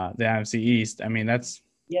 The NFC East. I mean, that's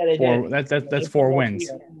that's 4 wins.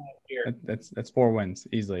 That's 4 wins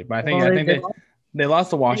easily. But I think they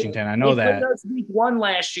lost to Washington. I know that. Week 1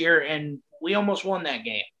 last year, and we almost won that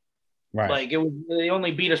game. Right. Like they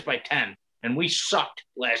only beat us by 10, and we sucked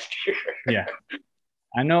last year. Yeah,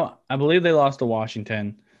 I know. I believe they lost to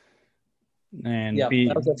Washington. And okay.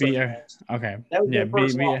 That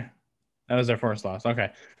was their first loss.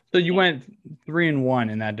 Okay. So you went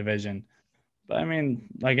 3-1 in that division. But I mean,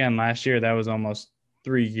 again, last year that was almost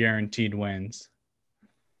 3 guaranteed wins.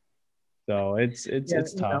 So it's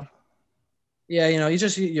tough. Yeah, you know,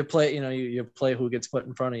 you play, you know, you play who gets put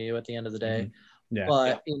in front of you at the end of the day. Mm-hmm. Yeah.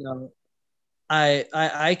 But you know,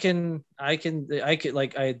 I can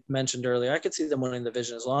like I mentioned earlier, I could see them winning the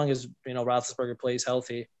division as long as, you know, Roethlisberger plays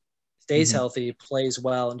healthy. Stays healthy, plays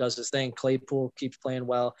well, and does his thing. Claypool keeps playing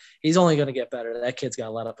well. He's only going to get better. That kid's got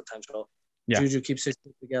a lot of potential. Yeah. Juju keeps it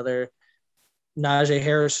together. Najee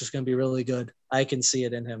Harris is going to be really good. I can see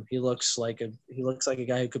it in him. He looks like a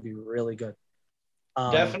guy who could be really good.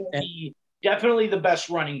 Definitely the best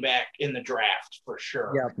running back in the draft for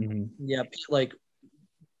sure. Yeah, yeah. Like,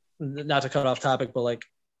 not to cut off topic, but like,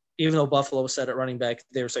 even though Buffalo was set at running back,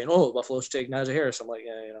 they were saying, "Oh, Buffalo should take Najee Harris." I'm like,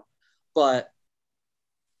 yeah, you know, but.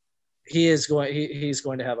 He's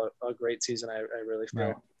going to have a great season. I really feel.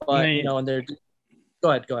 Right. But you know, and they're go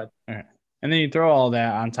ahead. All right. And then you throw all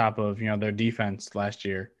that on top of, you know, their defense last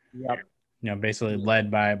year. Yep. You know, basically led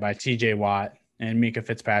by TJ Watt and Mika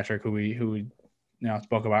Fitzpatrick, who we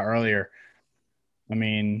spoke about earlier. I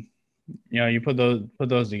mean, you put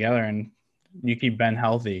those together and you keep Ben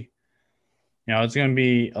healthy. It's going to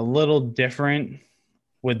be a little different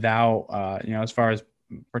without, as far as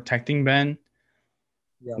protecting Ben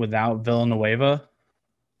without Villanueva.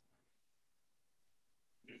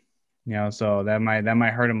 So that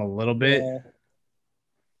might hurt him a little bit. Yeah.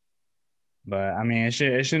 But I mean, it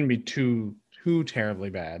shouldn't be too terribly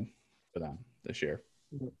bad for them this year.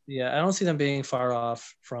 Yeah, I don't see them being far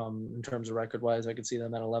off from in terms of record wise. I could see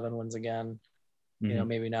them at 11 wins again. Mm-hmm.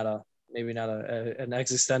 Maybe not an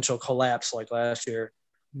existential collapse like last year.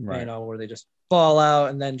 Right. Where they just fall out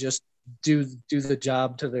and then just do the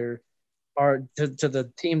job to the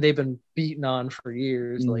team they've been beaten on for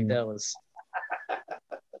years. Like that was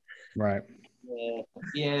right.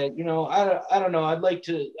 Yeah. I don't know. I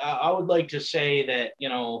would like to say that,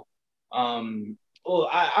 well,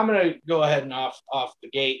 I'm going to go ahead and off the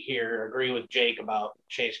gate here, agree with Jake about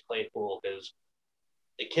Chase Claypool because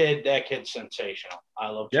that kid's sensational. I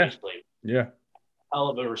love Chase Claypool. Yeah. Hell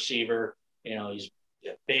of a receiver. He's a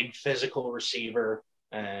big physical receiver.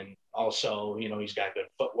 And also, he's got good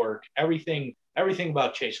footwork. Everything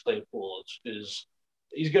about Chase Claypool is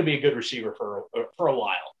he's going to be a good receiver for a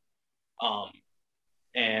while.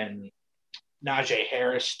 And Najee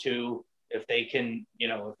Harris too. If they can,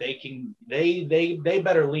 they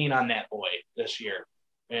better lean on that boy this year.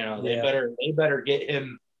 They better get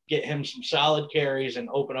him some solid carries and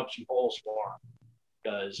open up some holes for him.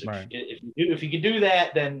 Because if you can do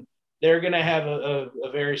that, then they're going to have a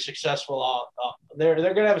very successful. They're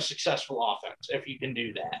going to have a successful offense if you can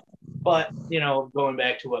do that. But going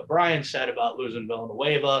back to what Brian said about losing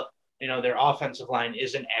Villanueva, their offensive line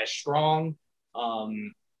isn't as strong.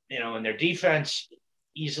 And their defense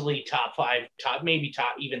easily top 5, top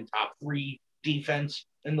 3 defense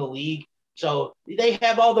in the league. So they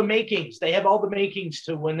have all the makings. They have all the makings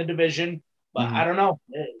to win the division. But I don't know.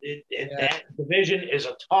 That division is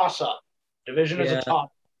a toss-up. Is a toss.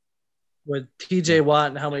 With TJ Watt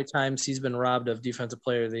and how many times he's been robbed of Defensive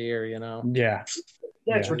Player of the Year, Yeah.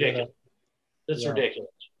 That's ridiculous. That's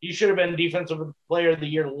ridiculous. He should have been Defensive Player of the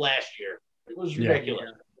Year last year. It was ridiculous.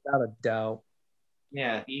 Yeah, without a doubt.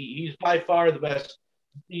 Yeah, he's by far the best.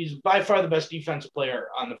 He's by far the best defensive player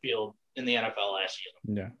on the field in the NFL last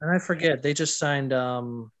season. Yeah. And I forget, they just signed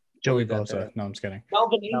Joey Bosa. No, I'm just kidding.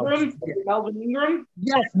 Melvin Ingram? Melvin Ingram?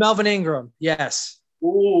 Yes, Melvin Ingram. Yes.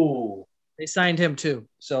 Ooh. They signed him too.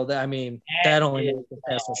 So that only makes the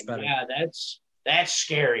pass rush better. Yeah, that's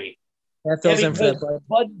scary. That fills in for that.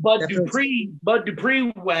 Bud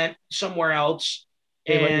Dupree went somewhere else.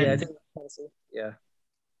 And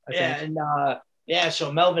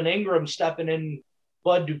so Melvin Ingram stepping in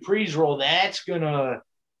Bud Dupree's role, that's gonna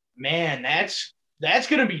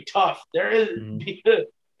be tough. There is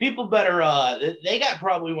people better. They got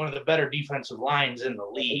probably one of the better defensive lines in the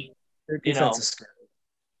league. Their defense is scary.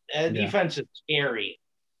 Defense is scary.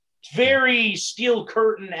 It's very Steel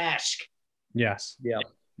Curtain-esque. Yes. Yeah.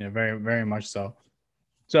 Yeah. Very, very much so.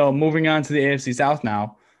 So moving on to the AFC South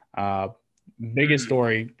now. Biggest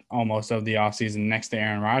story almost of the offseason next to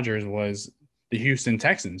Aaron Rodgers was the Houston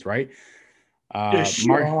Texans, right?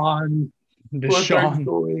 Deshaun.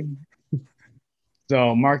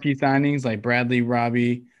 So marquee signings like Bradley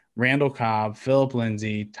Robbie, Randall Cobb, Phillip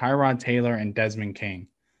Lindsay, Tyrod Taylor, and Desmond King.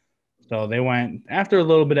 So they went after a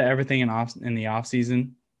little bit of everything in the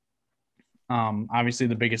offseason. Obviously,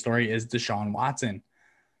 the biggest story is Deshaun Watson.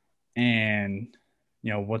 And,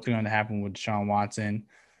 what's going to happen with Deshaun Watson.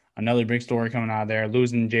 Another big story coming out of there,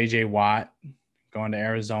 losing J.J. Watt, going to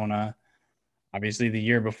Arizona. Obviously, the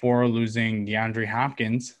year before, losing DeAndre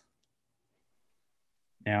Hopkins.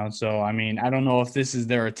 So, I mean, I don't know if this is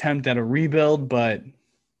their attempt at a rebuild, but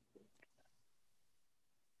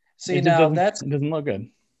it doesn't look good.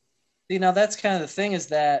 That's kind of the thing is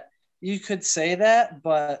that you could say that,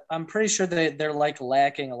 but I'm pretty sure they're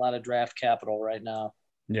lacking a lot of draft capital right now.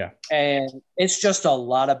 Yeah. And it's just a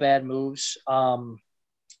lot of bad moves. Bill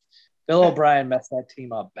O'Brien messed that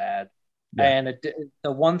team up bad. Yeah. And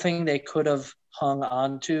the one thing they could have hung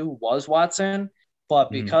on to was Watson,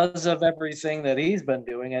 but because of everything that he's been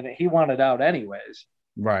doing, and he wanted out anyways.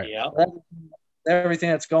 Right. Yeah. Everything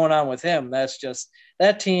that's going on with him, that's just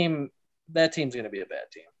that team's going to be a bad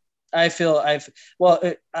team. I feel,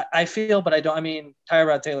 but I don't. I mean,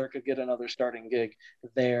 Tyrod Taylor could get another starting gig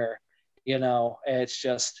there. It's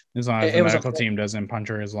just as long as the medical team doesn't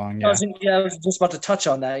puncture as long. Yeah. I was just about to touch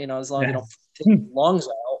on that. As long as they don't take lungs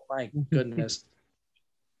out. My goodness.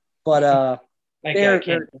 But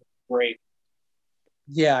they're great.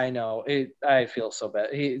 Yeah, I know. I feel so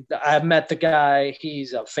bad. I met the guy.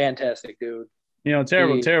 He's a fantastic dude.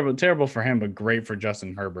 Terrible for him, but great for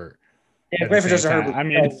Justin Herbert. Yeah, great for Justin Herbert. I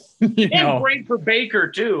mean, great for Baker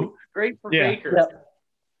too. Great for Baker. Yep.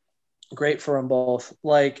 Great for them both.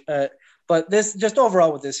 But this just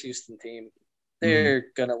overall with this Houston team, they're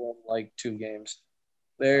gonna win like 2 games.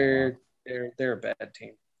 They're a bad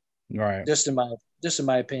team, right? Just in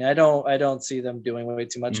my opinion, I don't see them doing way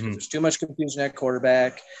too much because there's too much confusion at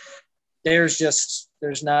quarterback. There's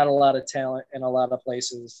not a lot of talent in a lot of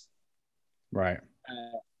places. Right.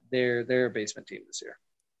 They're a basement team this year.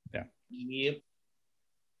 Yeah. Yep.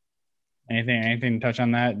 Anything to touch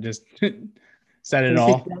on that? Just said it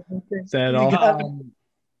all. Said it all.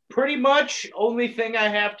 Pretty much. Only thing I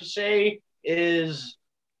have to say is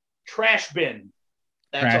trash bin.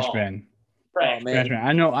 That's trash all. bin. Trash bin.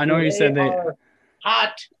 I know. You said they are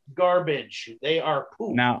hot garbage. They are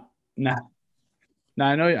poop. Now,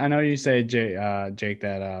 I know. You say Jake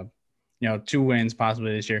that 2 wins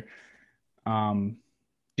possibly this year. Do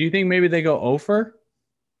you think maybe they go over?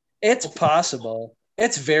 It's possible.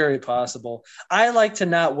 It's very possible. I like to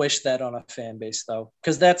not wish that on a fan base though,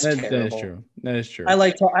 because that's terrible. That is true. I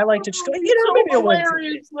like to just go, maybe a win.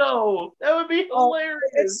 Hilarious though. That would be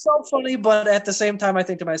hilarious. It's so funny, but at the same time, I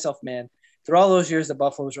think to myself, man, through all those years that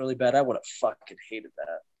Buffalo was really bad, I would have fucking hated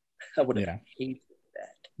that. I would have hated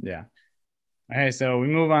that. Yeah. Okay, so we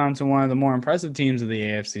move on to one of the more impressive teams of the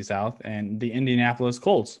AFC South, and the Indianapolis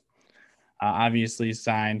Colts. Obviously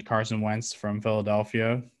signed Carson Wentz from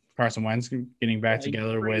Philadelphia. Carson Wentz getting back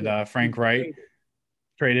together with Frank Reich.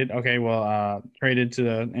 Traded to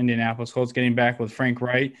the Indianapolis Colts, getting back with Frank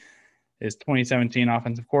Reich, his 2017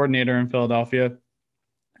 offensive coordinator in Philadelphia.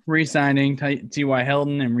 Re-signing T.Y.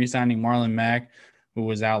 Hilton and re-signing Marlon Mack, who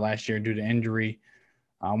was out last year due to injury.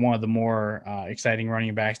 One of the more exciting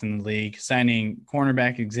running backs in the league. Signing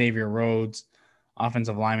cornerback Xavier Rhodes,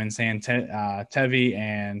 offensive lineman Sam Tevi,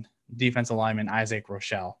 and defensive lineman Isaac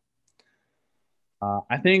Rochelle.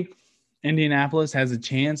 I think Indianapolis has a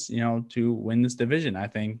chance, to win this division. I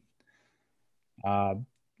think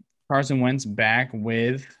Carson Wentz back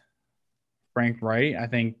with Frank Reich. I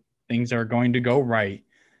think things are going to go right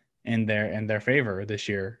in their favor this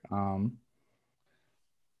year.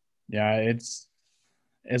 It's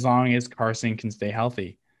as long as Carson can stay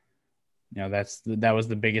healthy. That was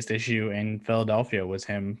the biggest issue in Philadelphia, was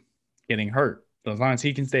him getting hurt. So as long as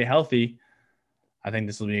he can stay healthy, I think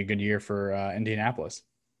this will be a good year for Indianapolis.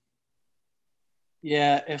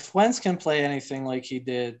 Yeah, if Wentz can play anything like he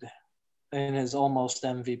did in his almost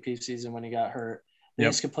MVP season when he got hurt,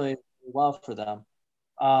 things could play well for them.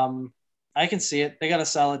 I can see it. They got a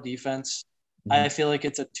solid defense. I feel like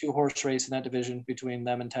it's a 2-horse race in that division between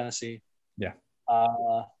them and Tennessee. Yeah.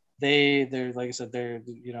 They're like I said, their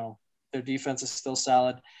defense is still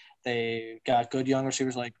solid. They got good young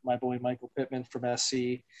receivers like my boy Michael Pittman from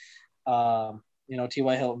SC.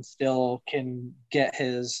 T.Y. Hilton still can get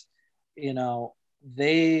his, as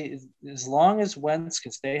long as Wentz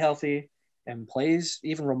can stay healthy and plays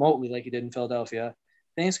even remotely like he did in Philadelphia,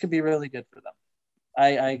 things could be really good for them.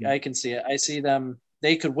 I can see it. I see them.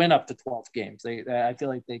 They could win up to 12 games. I feel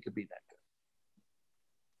like they could be that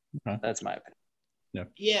good. Okay. That's my opinion.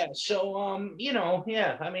 Yeah. So, I mean,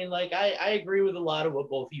 like I agree with a lot of what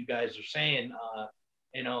both of you guys are saying.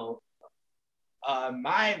 The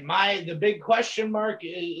big question mark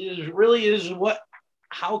is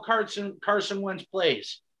how Carson Wentz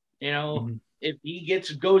plays. If he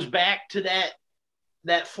goes back to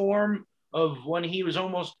that form of when he was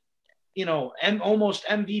almost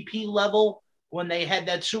MVP level when they had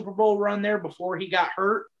that Super Bowl run there before he got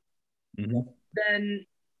hurt, then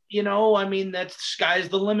that sky's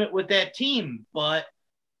the limit with that team. But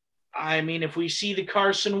I mean, if we see the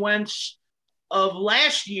Carson Wentz of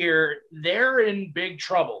last year, they're in big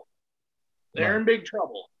trouble. They're in big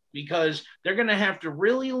trouble because they're going to have to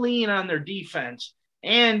really lean on their defense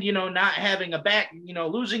and, not having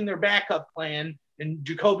losing their backup plan and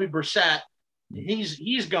Jacoby Brissett.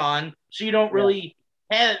 He's gone. So you don't really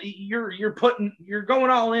have, you're going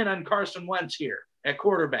all in on Carson Wentz here at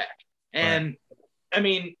quarterback. And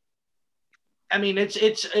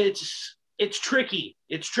it's tricky.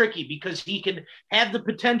 It's tricky because he could have the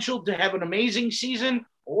potential to have an amazing season,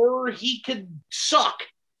 or he could suck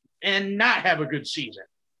and not have a good season.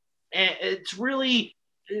 And it's really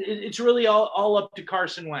all up to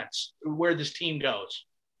Carson Wentz where this team goes,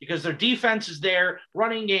 because their defense is there,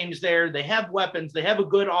 running game's there, they have weapons, they have a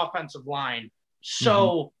good offensive line.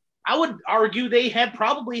 So I would argue they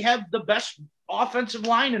probably have the best offensive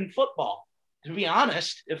line in football, to be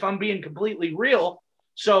honest, if I'm being completely real.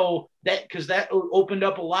 So because that opened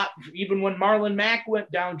up a lot. Even when Marlon Mack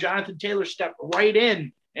went down, Jonathan Taylor stepped right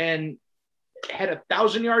in and had a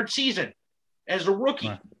 1,000-yard season. as a rookie.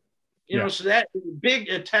 Right. You know, so that big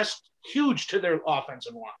a test, huge to their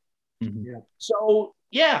offensive line. Mm-hmm. Yeah. So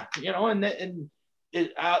yeah, you know,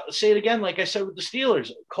 I'll say it again, like I said with the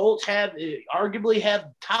Steelers, Colts arguably have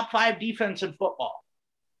top 5 defense in football.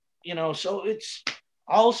 You know, so it's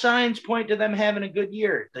all signs point to them having a good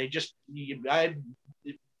year. They just,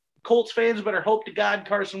 Colts fans better hope to God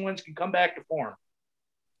Carson Wentz can come back to form.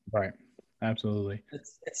 Right. Absolutely.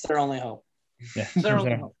 It's their only hope. Yeah. It's their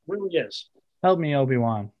only hope. It really is. Help me,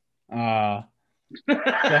 Obi-Wan.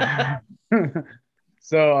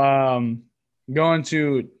 So going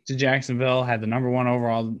to Jacksonville, had the number 1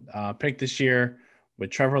 overall pick this year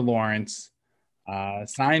with Trevor Lawrence.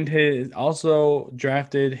 Also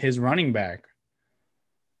drafted his running back.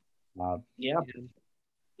 Yeah.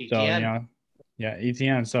 So,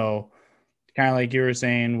 ETN. So kind of like you were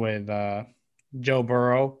saying with Joe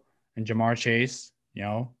Burrow and Jamar Chase, you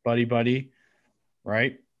know, buddy,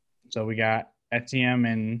 right? So we got Etienne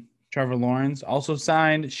and Trevor Lawrence. Also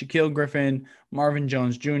signed Shaquille Griffin, Marvin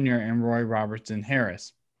Jones Jr., and Roy Robertson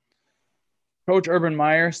Harris. Coach Urban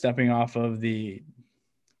Meyer stepping off of the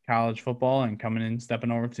college football and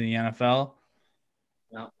stepping over to the NFL.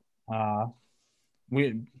 Yeah.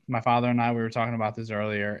 My father and I, we were talking about this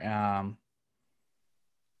earlier.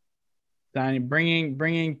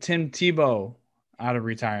 Bringing Tim Tebow out of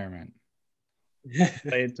retirement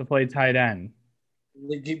to play tight end.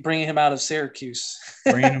 Bringing him out of Syracuse.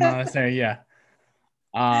 Bringing him out of there, yeah.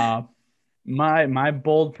 My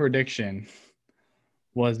bold prediction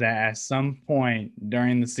was that at some point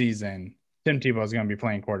during the season, Tim Tebow is going to be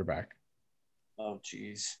playing quarterback. Oh,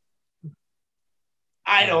 jeez.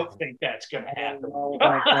 I don't think that's going to happen. I'm going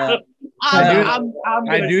to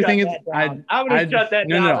shut that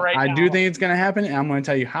down right now. I do think it's going to happen, and I'm going to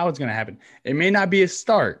tell you how it's going to happen. It may not be a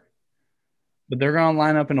start, but they're going to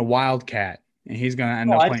line up in a wildcat, and he's going to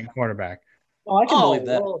end up playing quarterback. Oh, I can believe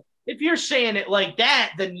that. Well, if you're saying it like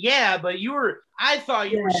that, then yeah, but I thought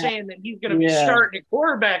you were saying that he's going to be starting a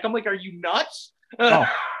quarterback. I'm like, are you nuts?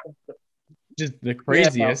 Just the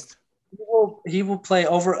craziest. He will play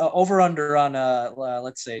over under on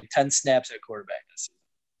let's say 10 snaps at quarterback this season.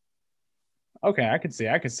 Okay, I could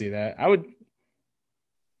see that. I would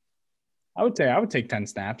say I would take 10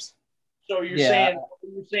 snaps. So you're saying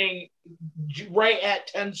right at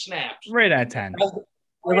 10 snaps. Right at 10.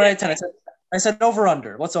 Right at 10. I said over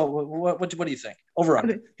under. What do you think? Over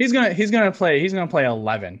under. He's gonna play 11. He's gonna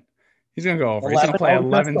go over. 11? He's gonna play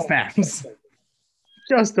 11 snaps.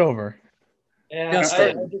 Just over. Yeah,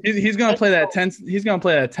 he's gonna play that 10. He's gonna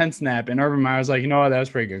play that 10 snap, and Urban Meyer's like, you know what, that was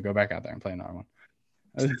pretty good. Go back out there and play another one.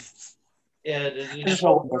 Yeah,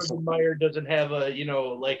 Urban Meyer doesn't have a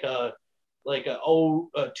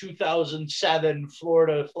 2007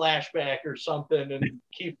 Florida flashback or something, and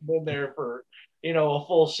keep him in there for a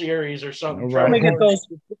full series or something. Right. Let me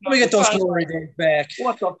get those glory days back.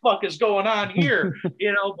 What the fuck is going on here?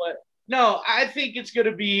 But. No, I think it's going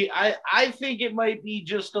to be. I think it might be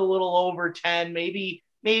just a little over 10, maybe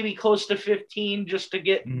close to 15, just to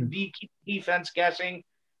get the defense guessing.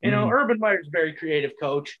 Urban Meyer's a very creative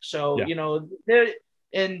coach, so and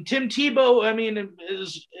Tim Tebow. I mean,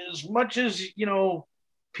 as much as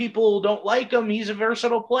people don't like him, he's a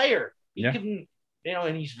versatile player. He can,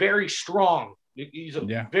 and he's very strong. He's a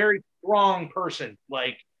very strong person.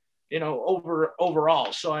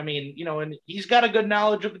 Overall. So I mean, and he's got a good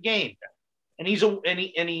knowledge of the game, and he's a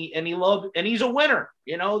winner.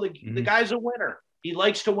 The guy's a winner. He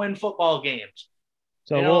likes to win football games.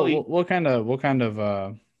 So we'll kind of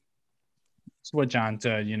switch on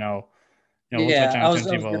to we'll touch on Tim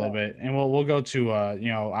Tebow a little bit, and we'll go to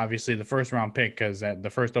obviously the first round pick the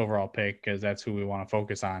first overall pick because that's who we want to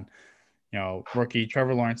focus on. Rookie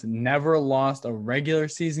Trevor Lawrence never lost a regular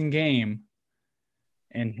season game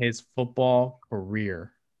in his football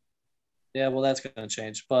career. Yeah, well, that's going to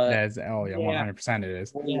change. But 100% it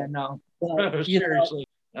is. Yeah, no, seriously.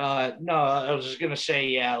 No, I was just going to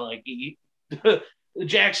say,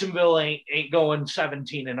 Jacksonville ain't going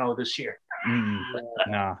 17-0 this year.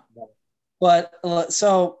 Nah. But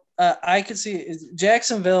so I could see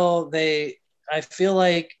Jacksonville. I feel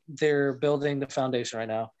like they're building the foundation right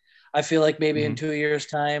now. I feel like maybe in 2 years'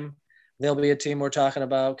 time, they'll be a team we're talking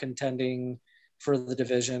about contending for the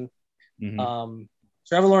division.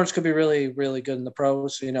 Trevor Lawrence could be really, really good in the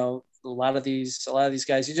pros. A lot of these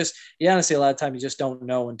guys, honestly, a lot of time you just don't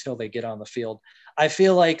know until they get on the field. I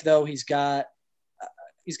feel like though he's got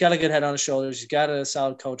a good head on his shoulders. He's got a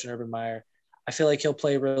solid coach in Urban Meyer. I feel like he'll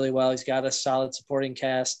play really well. He's got a solid supporting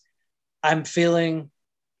cast. I'm feeling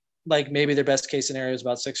like maybe their best case scenario is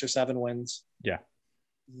about 6 or 7 wins. Yeah.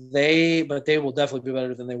 But they will definitely be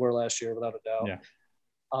better than they were last year, without a doubt. Yeah.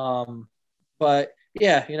 But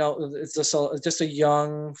yeah, it's just a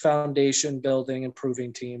young foundation building,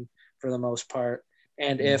 improving team for the most part.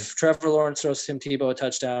 And if Trevor Lawrence throws Tim Tebow a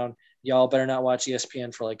touchdown, y'all better not watch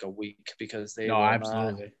ESPN for like a week because they will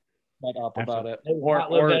absolutely not up about it.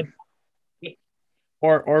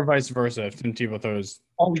 Or vice versa if Tim Tebow throws.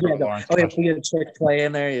 Lawrence if we get a trick play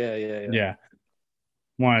in there, yeah.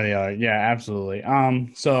 One or the other, yeah, absolutely.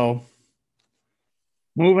 So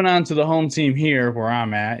moving on to the home team here, where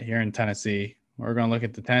I'm at here in Tennessee, we're going to look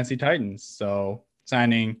at the Tennessee Titans. So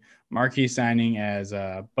marquee signing as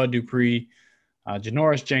Bud Dupree,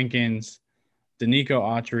 Janoris Jenkins, Danico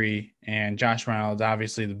Autry, and Josh Reynolds.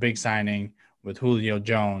 Obviously, the big signing with Julio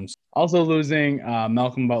Jones. Also losing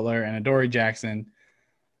Malcolm Butler and Adoree Jackson.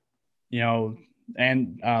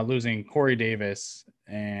 And losing Corey Davis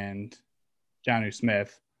and Jonnu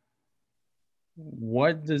Smith.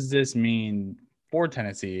 What does this mean for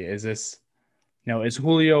Tennessee? Is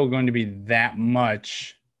Julio going to be that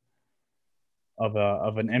much of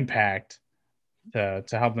an impact to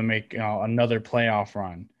help them make another playoff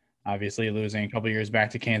run? Obviously, losing a couple years back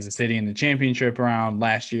to Kansas City in the championship round,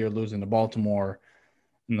 last year losing to Baltimore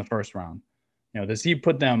in the first round. Does he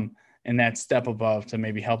put them in that step above to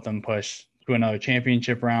maybe help them push to another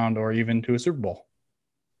championship round or even to a Super Bowl?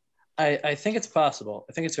 I think it's possible.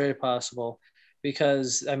 I think it's very possible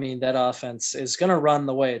because, that offense is going to run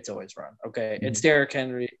the way it's always run. Okay. Mm-hmm. It's Derrick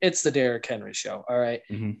Henry. It's the Derrick Henry show. All right.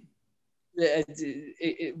 Mm-hmm.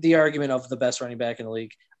 The argument of the best running back in the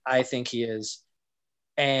league, I think he is.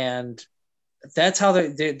 And that's how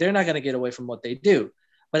they're not going to get away from what they do.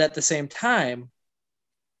 But at the same time,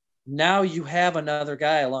 now you have another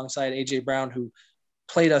guy alongside A.J. Brown who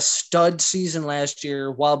played a stud season last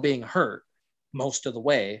year while being hurt most of the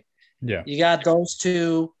way. Yeah. You got those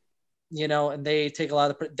two, and they take a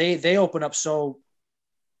lot of they open up so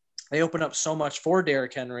much for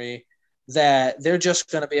Derrick Henry that they're just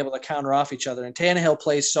going to be able to counter off each other. And Tannehill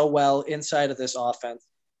plays so well inside of this offense.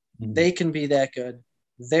 Mm-hmm. They can be that good.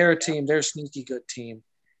 They're a team. They're a sneaky good team.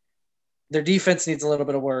 Their defense needs a little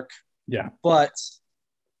bit of work. Yeah. But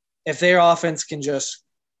if their offense can just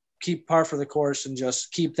keep par for the course and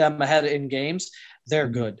just keep them ahead in games, they're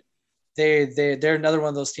good. They're another one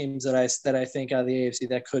of those teams that I think out of the AFC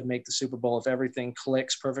that could make the Super Bowl if everything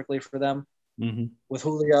clicks perfectly for them. Mm-hmm. With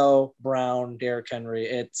Julio, Brown, Derrick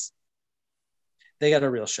Henry, they got a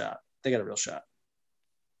real shot.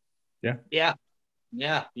 Yeah. Yeah.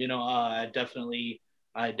 Yeah. I definitely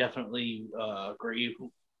agree.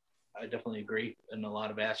 I definitely agree in a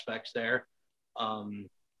lot of aspects there.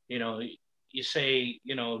 You say,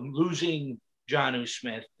 losing Jonnu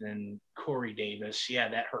Smith and Corey Davis, yeah,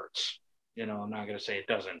 that hurts. I'm not going to say it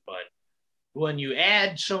doesn't, but when you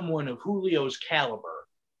add someone of Julio's caliber,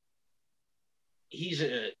 he's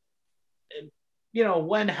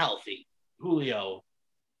when healthy, Julio,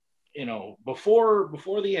 before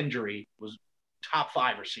the injury was top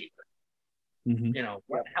 5 receiver. Mm-hmm.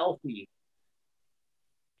 When healthy,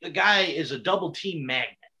 the guy is a double team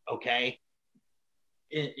magnet. Okay.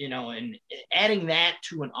 And adding that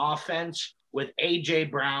to an offense with A.J.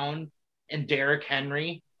 Brown and Derrick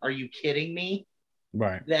Henry, are you kidding me?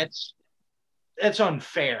 Right. That's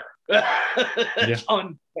unfair. That's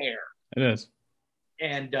unfair. It is.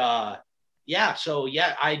 And, I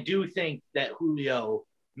do think that Julio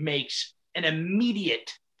makes an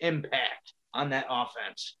immediate impact on that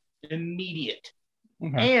offense. Immediate.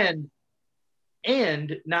 Okay.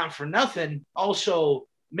 And not for nothing, also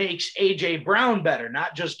makes A.J. Brown better,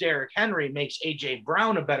 not just Derrick Henry, makes A.J.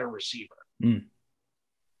 Brown a better receiver. Mm.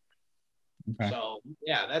 Okay. So,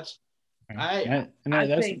 yeah, that's okay.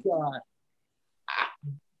 I think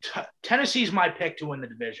Tennessee's my pick to win the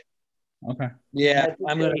division. Okay. Yeah,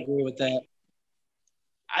 I'm going to agree with that.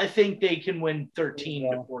 I think they can win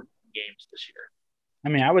 13 to 14 games this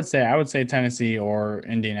year. I would say Tennessee or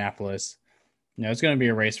Indianapolis. It's going to be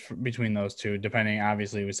a race between those two, depending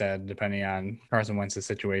on Carson Wentz's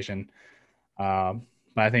situation. But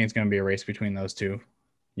I think it's going to be a race between those two.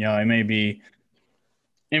 It may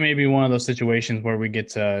be one of those situations where we get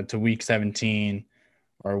to week 17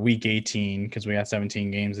 or week 18 because we got 17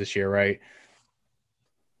 games this year, right?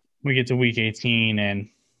 We get to week 18 and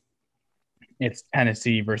it's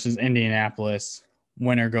Tennessee versus Indianapolis.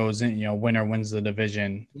 Winner goes in, winner wins the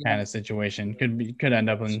division kind of situation. Could end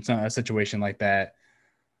up in a situation like that.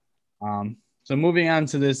 So moving on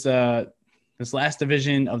to this last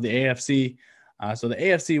division of the AFC. So the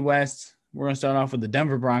AFC West, we're going to start off with the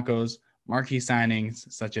Denver Broncos. Marquee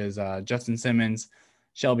signings such as Justin Simmons,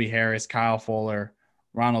 Shelby Harris, Kyle Fuller,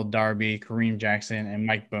 Ronald Darby, Kareem Jackson, and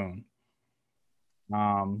Mike Boone.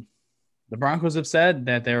 The Broncos have said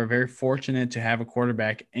that they were very fortunate to have a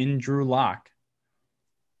quarterback in Drew Lock.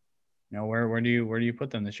 You know, where do you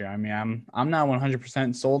put them this year? I mean, I'm not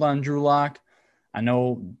 100% sold on Drew Lock. I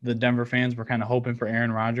know the Denver fans were kind of hoping for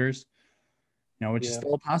Aaron Rodgers, you know, which is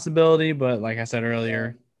still a possibility, but like I said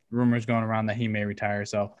earlier, rumors going around that he may retire.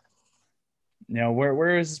 So, you know,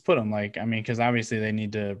 where does this put him? Like, I mean, because obviously they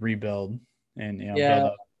need to rebuild and build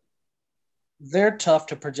up. They're tough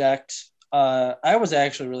to project. I was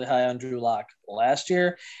actually really high on Drew Lock last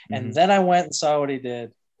year, and then I went and saw what he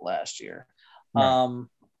did last year. Right.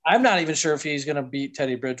 I'm not even sure if he's going to beat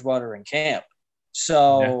Teddy Bridgewater in camp.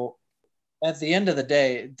 So at the end of the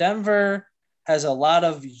day, Denver has a lot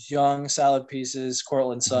of young, solid pieces.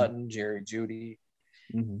 Cortland Sutton, Jerry Jeudy.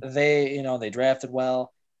 They drafted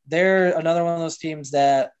well. They're another one of those teams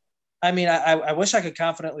that, I mean, I wish I could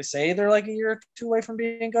confidently say they're like a year or two away from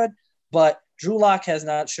being good, but Drew Lock has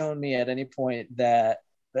not shown me at any point that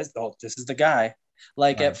this is the guy.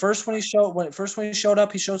 Like at first when he showed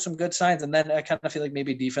up, he showed some good signs, and then I kind of feel like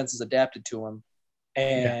maybe defense has adapted to him,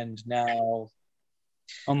 and now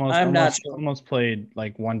almost played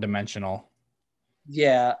like one dimensional.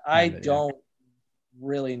 Yeah, I don't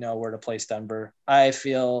really know where to place Denver. I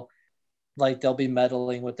feel like they'll be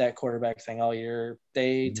meddling with that quarterback thing all year.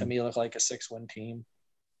 They to me look like a 6-win team.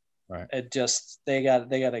 Right. It just they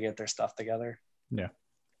got to get their stuff together. Yeah.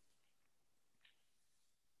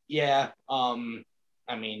 Yeah.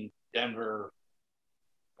 I mean, Denver.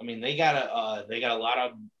 I mean, they got a lot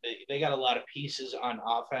of pieces on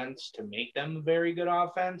offense to make them a very good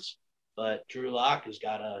offense. But Drew Lock's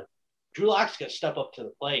got to step up to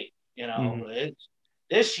the plate. You know,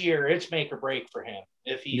 this year it's make or break for him.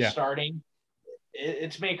 If he's starting,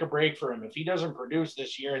 it's make or break for him. If he doesn't produce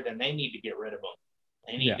this year, then they need to get rid of him.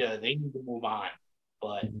 They need to move on.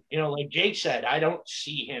 But you know, like Jake said, I don't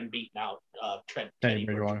see him beating out Teddy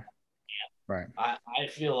Bridgewater. Yeah. Right. I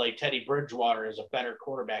feel like Teddy Bridgewater is a better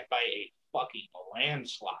quarterback by a fucking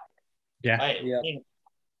landslide. Yeah.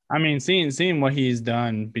 I mean, seeing what he's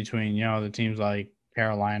done between, you know, the teams like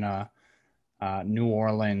Carolina, New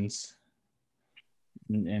Orleans,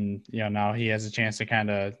 and you know, now he has a chance to kind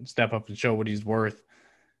of step up and show what he's worth.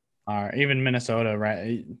 Even Minnesota,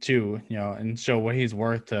 right, too, you know, and show what he's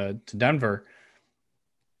worth to Denver.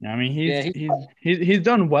 I mean, he's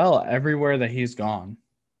done well everywhere that he's gone.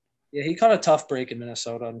 Yeah, he caught a tough break in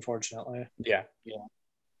Minnesota, unfortunately. Yeah.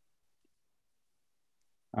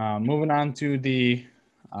 Moving on to the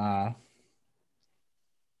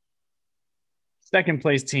second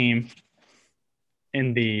place team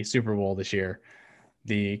in the Super Bowl this year,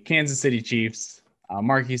 the Kansas City Chiefs.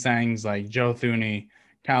 Marquee signings like Joe Thuney,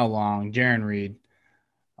 Kyle Long, Jarran Reed.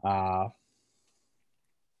 I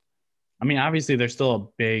mean, obviously they're still a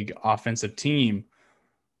big offensive team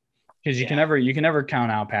because you can never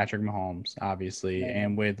count out Patrick Mahomes, obviously,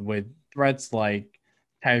 and with threats like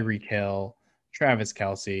Tyreek Hill, Travis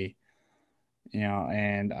Kelce, you know,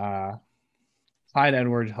 and Clyde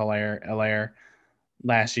Edwards-Helaire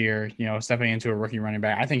last year, you know, stepping into a rookie running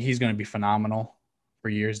back. I think he's going to be phenomenal for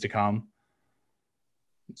years to come.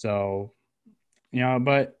 So, you know,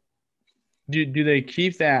 but do they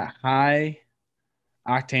keep that high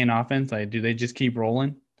octane offense? Like, do they just keep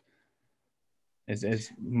rolling as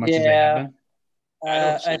much as they have been?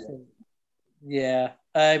 I think,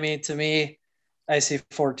 I mean, to me, I see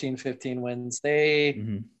 14, 15 wins.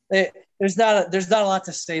 There's not a lot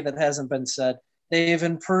to say that hasn't been said. They've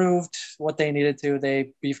improved what they needed to.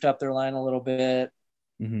 They beefed up their line a little bit.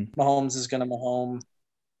 Mahomes is going to Mahomes.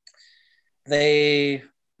 They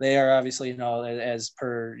are obviously, you know, as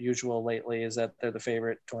per usual lately, is that they're the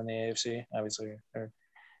favorite to win the AFC. Obviously,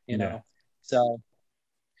 you know. So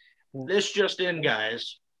this just in,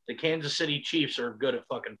 guys. The Kansas City Chiefs are good at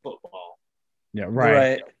fucking football. Yeah,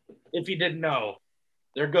 right. If you didn't know,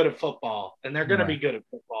 they're good at football, and they're going to be good at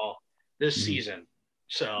football this season.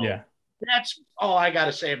 So that's all I got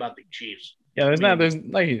to say about the Chiefs. Yeah, there's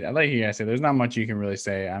like you guys said, there's not much you can really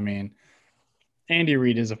say. I mean, Andy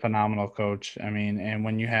Reid is a phenomenal coach. I mean, and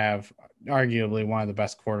when you have arguably one of the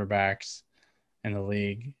best quarterbacks in the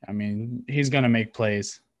league, I mean, he's going to make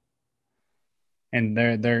plays, and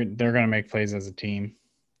they're going to make plays as a team.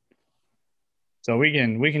 So we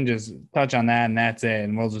can just touch on that, and that's it,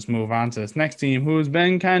 and we'll just move on to this next team, who's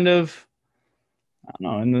been kind of, I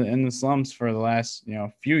don't know, in the slumps for the last, you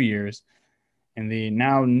know, few years, and the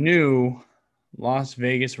now new Las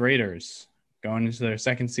Vegas Raiders going into their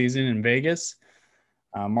second season in Vegas.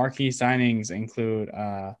 Marquee signings include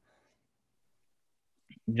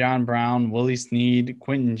John Brown, Willie Snead,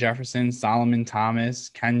 Quentin Jefferson, Solomon Thomas,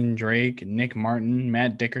 Kenyon Drake, Nick Martin,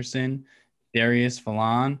 Matt Dickerson, Darius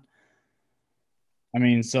Philon. I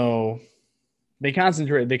mean, so they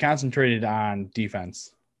concentrated on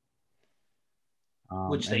defense,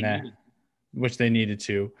 which they needed. which they needed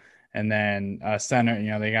to. And then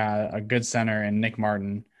center, they got a good center in Nick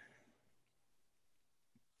Martin.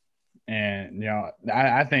 And,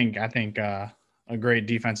 I think a great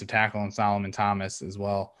defensive tackle in Solomon Thomas as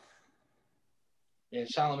well. Yeah,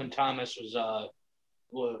 Solomon Thomas was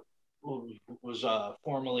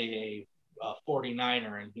formerly a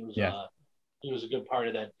 49er, and he was a good part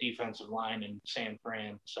of that defensive line in San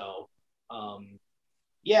Fran. So,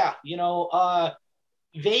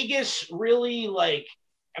 Vegas really,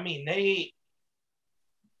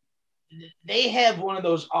 they have one of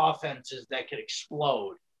those offenses that could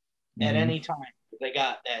explode at any time. They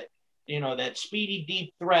got that speedy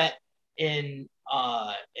deep threat in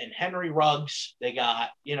Henry Ruggs. They got,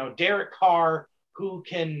 Derek Carr, who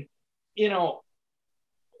can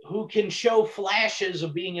show flashes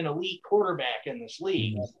of being an elite quarterback in this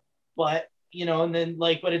league. But, and then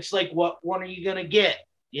but it's like, what one are you going to get?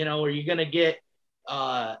 Are you going to get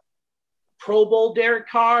Pro Bowl Derek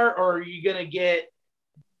Carr, or are you going to get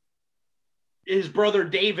his brother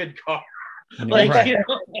David Carr? You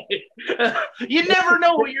never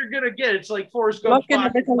know what you're going to get. It's like Forrest Gump. Looking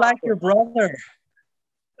a little like your brother.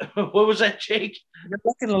 What was that, Jake? You're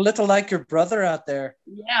looking a little like your brother out there.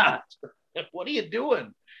 Yeah. What are you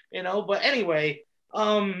doing? But anyway,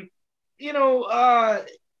 and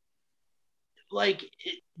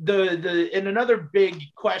another big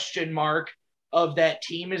question mark of that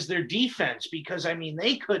team is their defense, because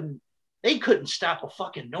they couldn't stop a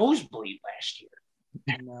fucking nosebleed last year.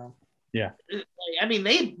 No. Yeah.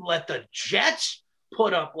 They let the Jets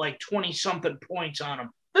put up 20-something points on them.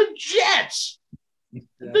 The Jets.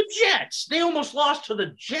 The Jets. They almost lost to the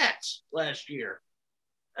Jets last year.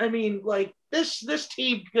 This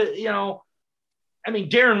team, Darren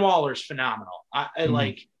Waller's phenomenal.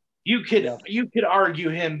 You could argue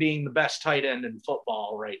him being the best tight end in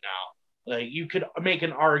football right now. You could make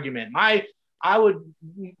an argument. I would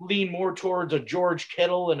lean more towards a George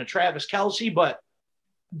Kittle and a Travis Kelce, but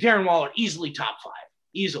Darren Waller easily top five.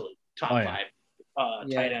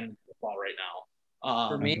 Tight end in football right now.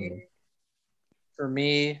 For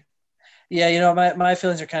me, yeah, my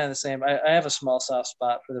feelings are kind of the same. I have a small soft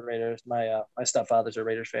spot for the Raiders. My stepfather's a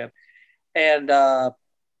Raiders fan, and I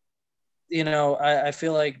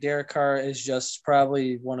feel like Derek Carr is just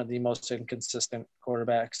probably one of the most inconsistent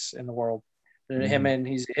quarterbacks in the world. Him and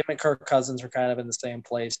Kirk Cousins are kind of in the same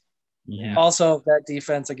place. Yeah. Also, that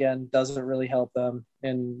defense again doesn't really help them,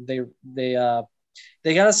 and they got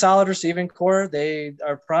a solid receiving core. They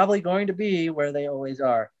are probably going to be where they always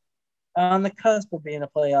are, on the cusp of being a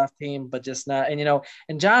playoff team, but just not. And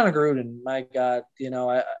and John Gruden, my God,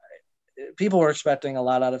 people were expecting a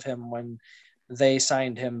lot out of him when they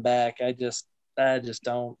signed him back. I just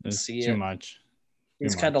don't see it. Too much.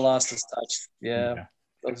 He's kind of lost his touch. Yeah.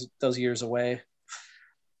 Those years away.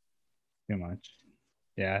 Too much.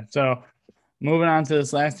 Yeah. So moving on to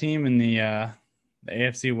this last team in the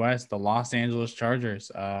AFC West, the Los Angeles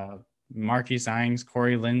Chargers. Marquee signings: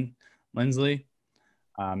 Corey Linsley,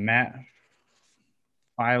 Matt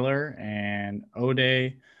Filer, and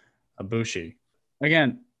Ode Abushi.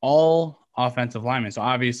 Again, all offensive linemen. So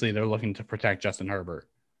obviously they're looking to protect Justin Herbert.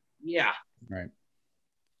 Yeah. Right.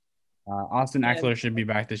 Austin Eckler should be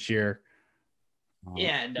back this year.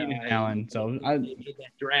 And Allen. So they made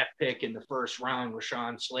that draft pick in the first round,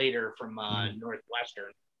 Rashawn Slater from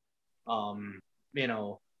Northwestern.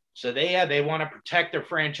 So they want to protect their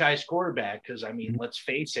franchise quarterback because let's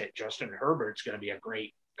face it, Justin Herbert's going to be a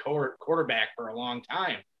great quarterback for a long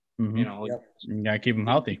time. You gotta keep him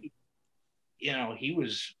healthy. He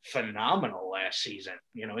was phenomenal last season.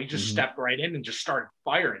 He just stepped right in and just started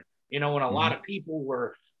firing. When a lot of people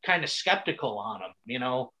were kind of skeptical on him,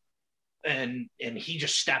 and he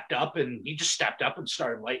just stepped up and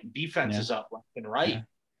started lighting defenses up left and right.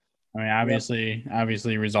 Yeah.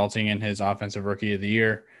 Obviously resulting in his offensive rookie of the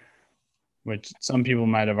year, which some people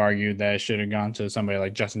might have argued that it should have gone to somebody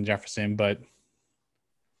like Justin Jefferson, but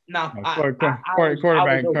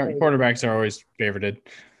quarterbacks are always favorited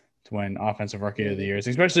to win offensive rookie of the years,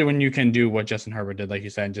 especially when you can do what Justin Herbert did, like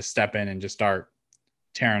you said, and just step in and just start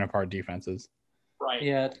tearing apart defenses. Right.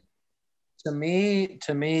 Yeah. To me,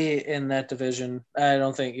 in that division, I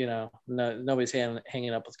don't think nobody's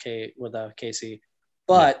hanging up with KC.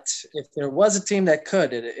 But if there was a team that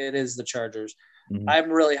could, it is the Chargers.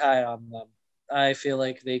 I'm really high on them. I feel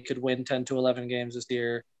like they could win 10 to 11 games this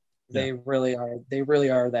year. They really are. They really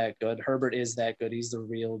are that good. Herbert is that good. He's the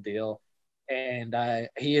real deal, and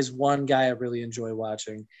he is one guy I really enjoy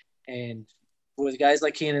watching. And with guys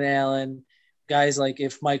like Keenan Allen. Guys like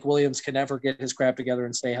if Mike Williams can ever get his crap together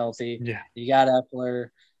and stay healthy, you got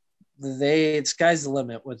Eckler. Sky's the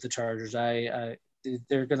limit with the Chargers.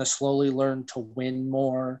 they're going to slowly learn to win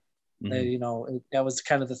more. Mm-hmm. That was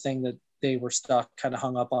kind of the thing that they were kind of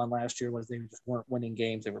hung up on last year, was they just weren't winning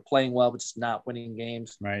games. They were playing well, but just not winning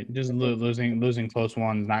games. Right. Just losing close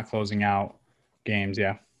ones, not closing out games.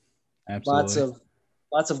 Yeah, absolutely.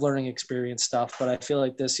 Lots of learning experience stuff, but I feel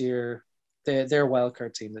like this year they're a wild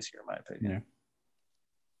card team this year, in my opinion.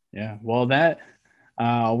 Yeah. Well,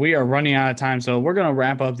 we are running out of time, so we're going to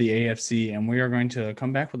wrap up the AFC, and we are going to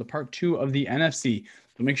come back with a part 2 of the NFC.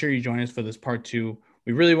 So make sure you join us for this part 2.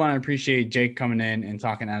 We really want to appreciate Jake coming in and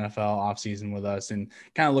talking NFL offseason with us, and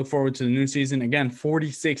kind of look forward to the new season. Again,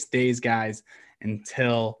 46 days, guys,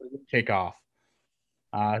 until kickoff.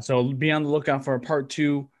 So be on the lookout for a part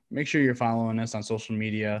 2. Make sure you're following us on social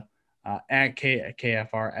media at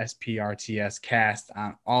KFR SPRTS Cast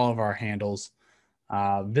on all of our handles.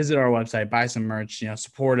 Visit our website, buy some merch,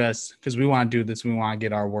 support us, because we want to do this. We want to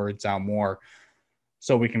get our words out more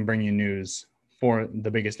so we can bring you news for the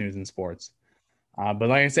biggest news in sports. But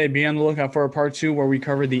like I said, be on the lookout for a part 2 where we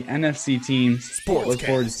cover the NFC teams. Look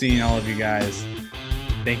forward to seeing all of you guys.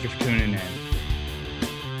 Thank you for tuning in.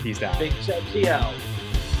 Peace out. Big sexy out.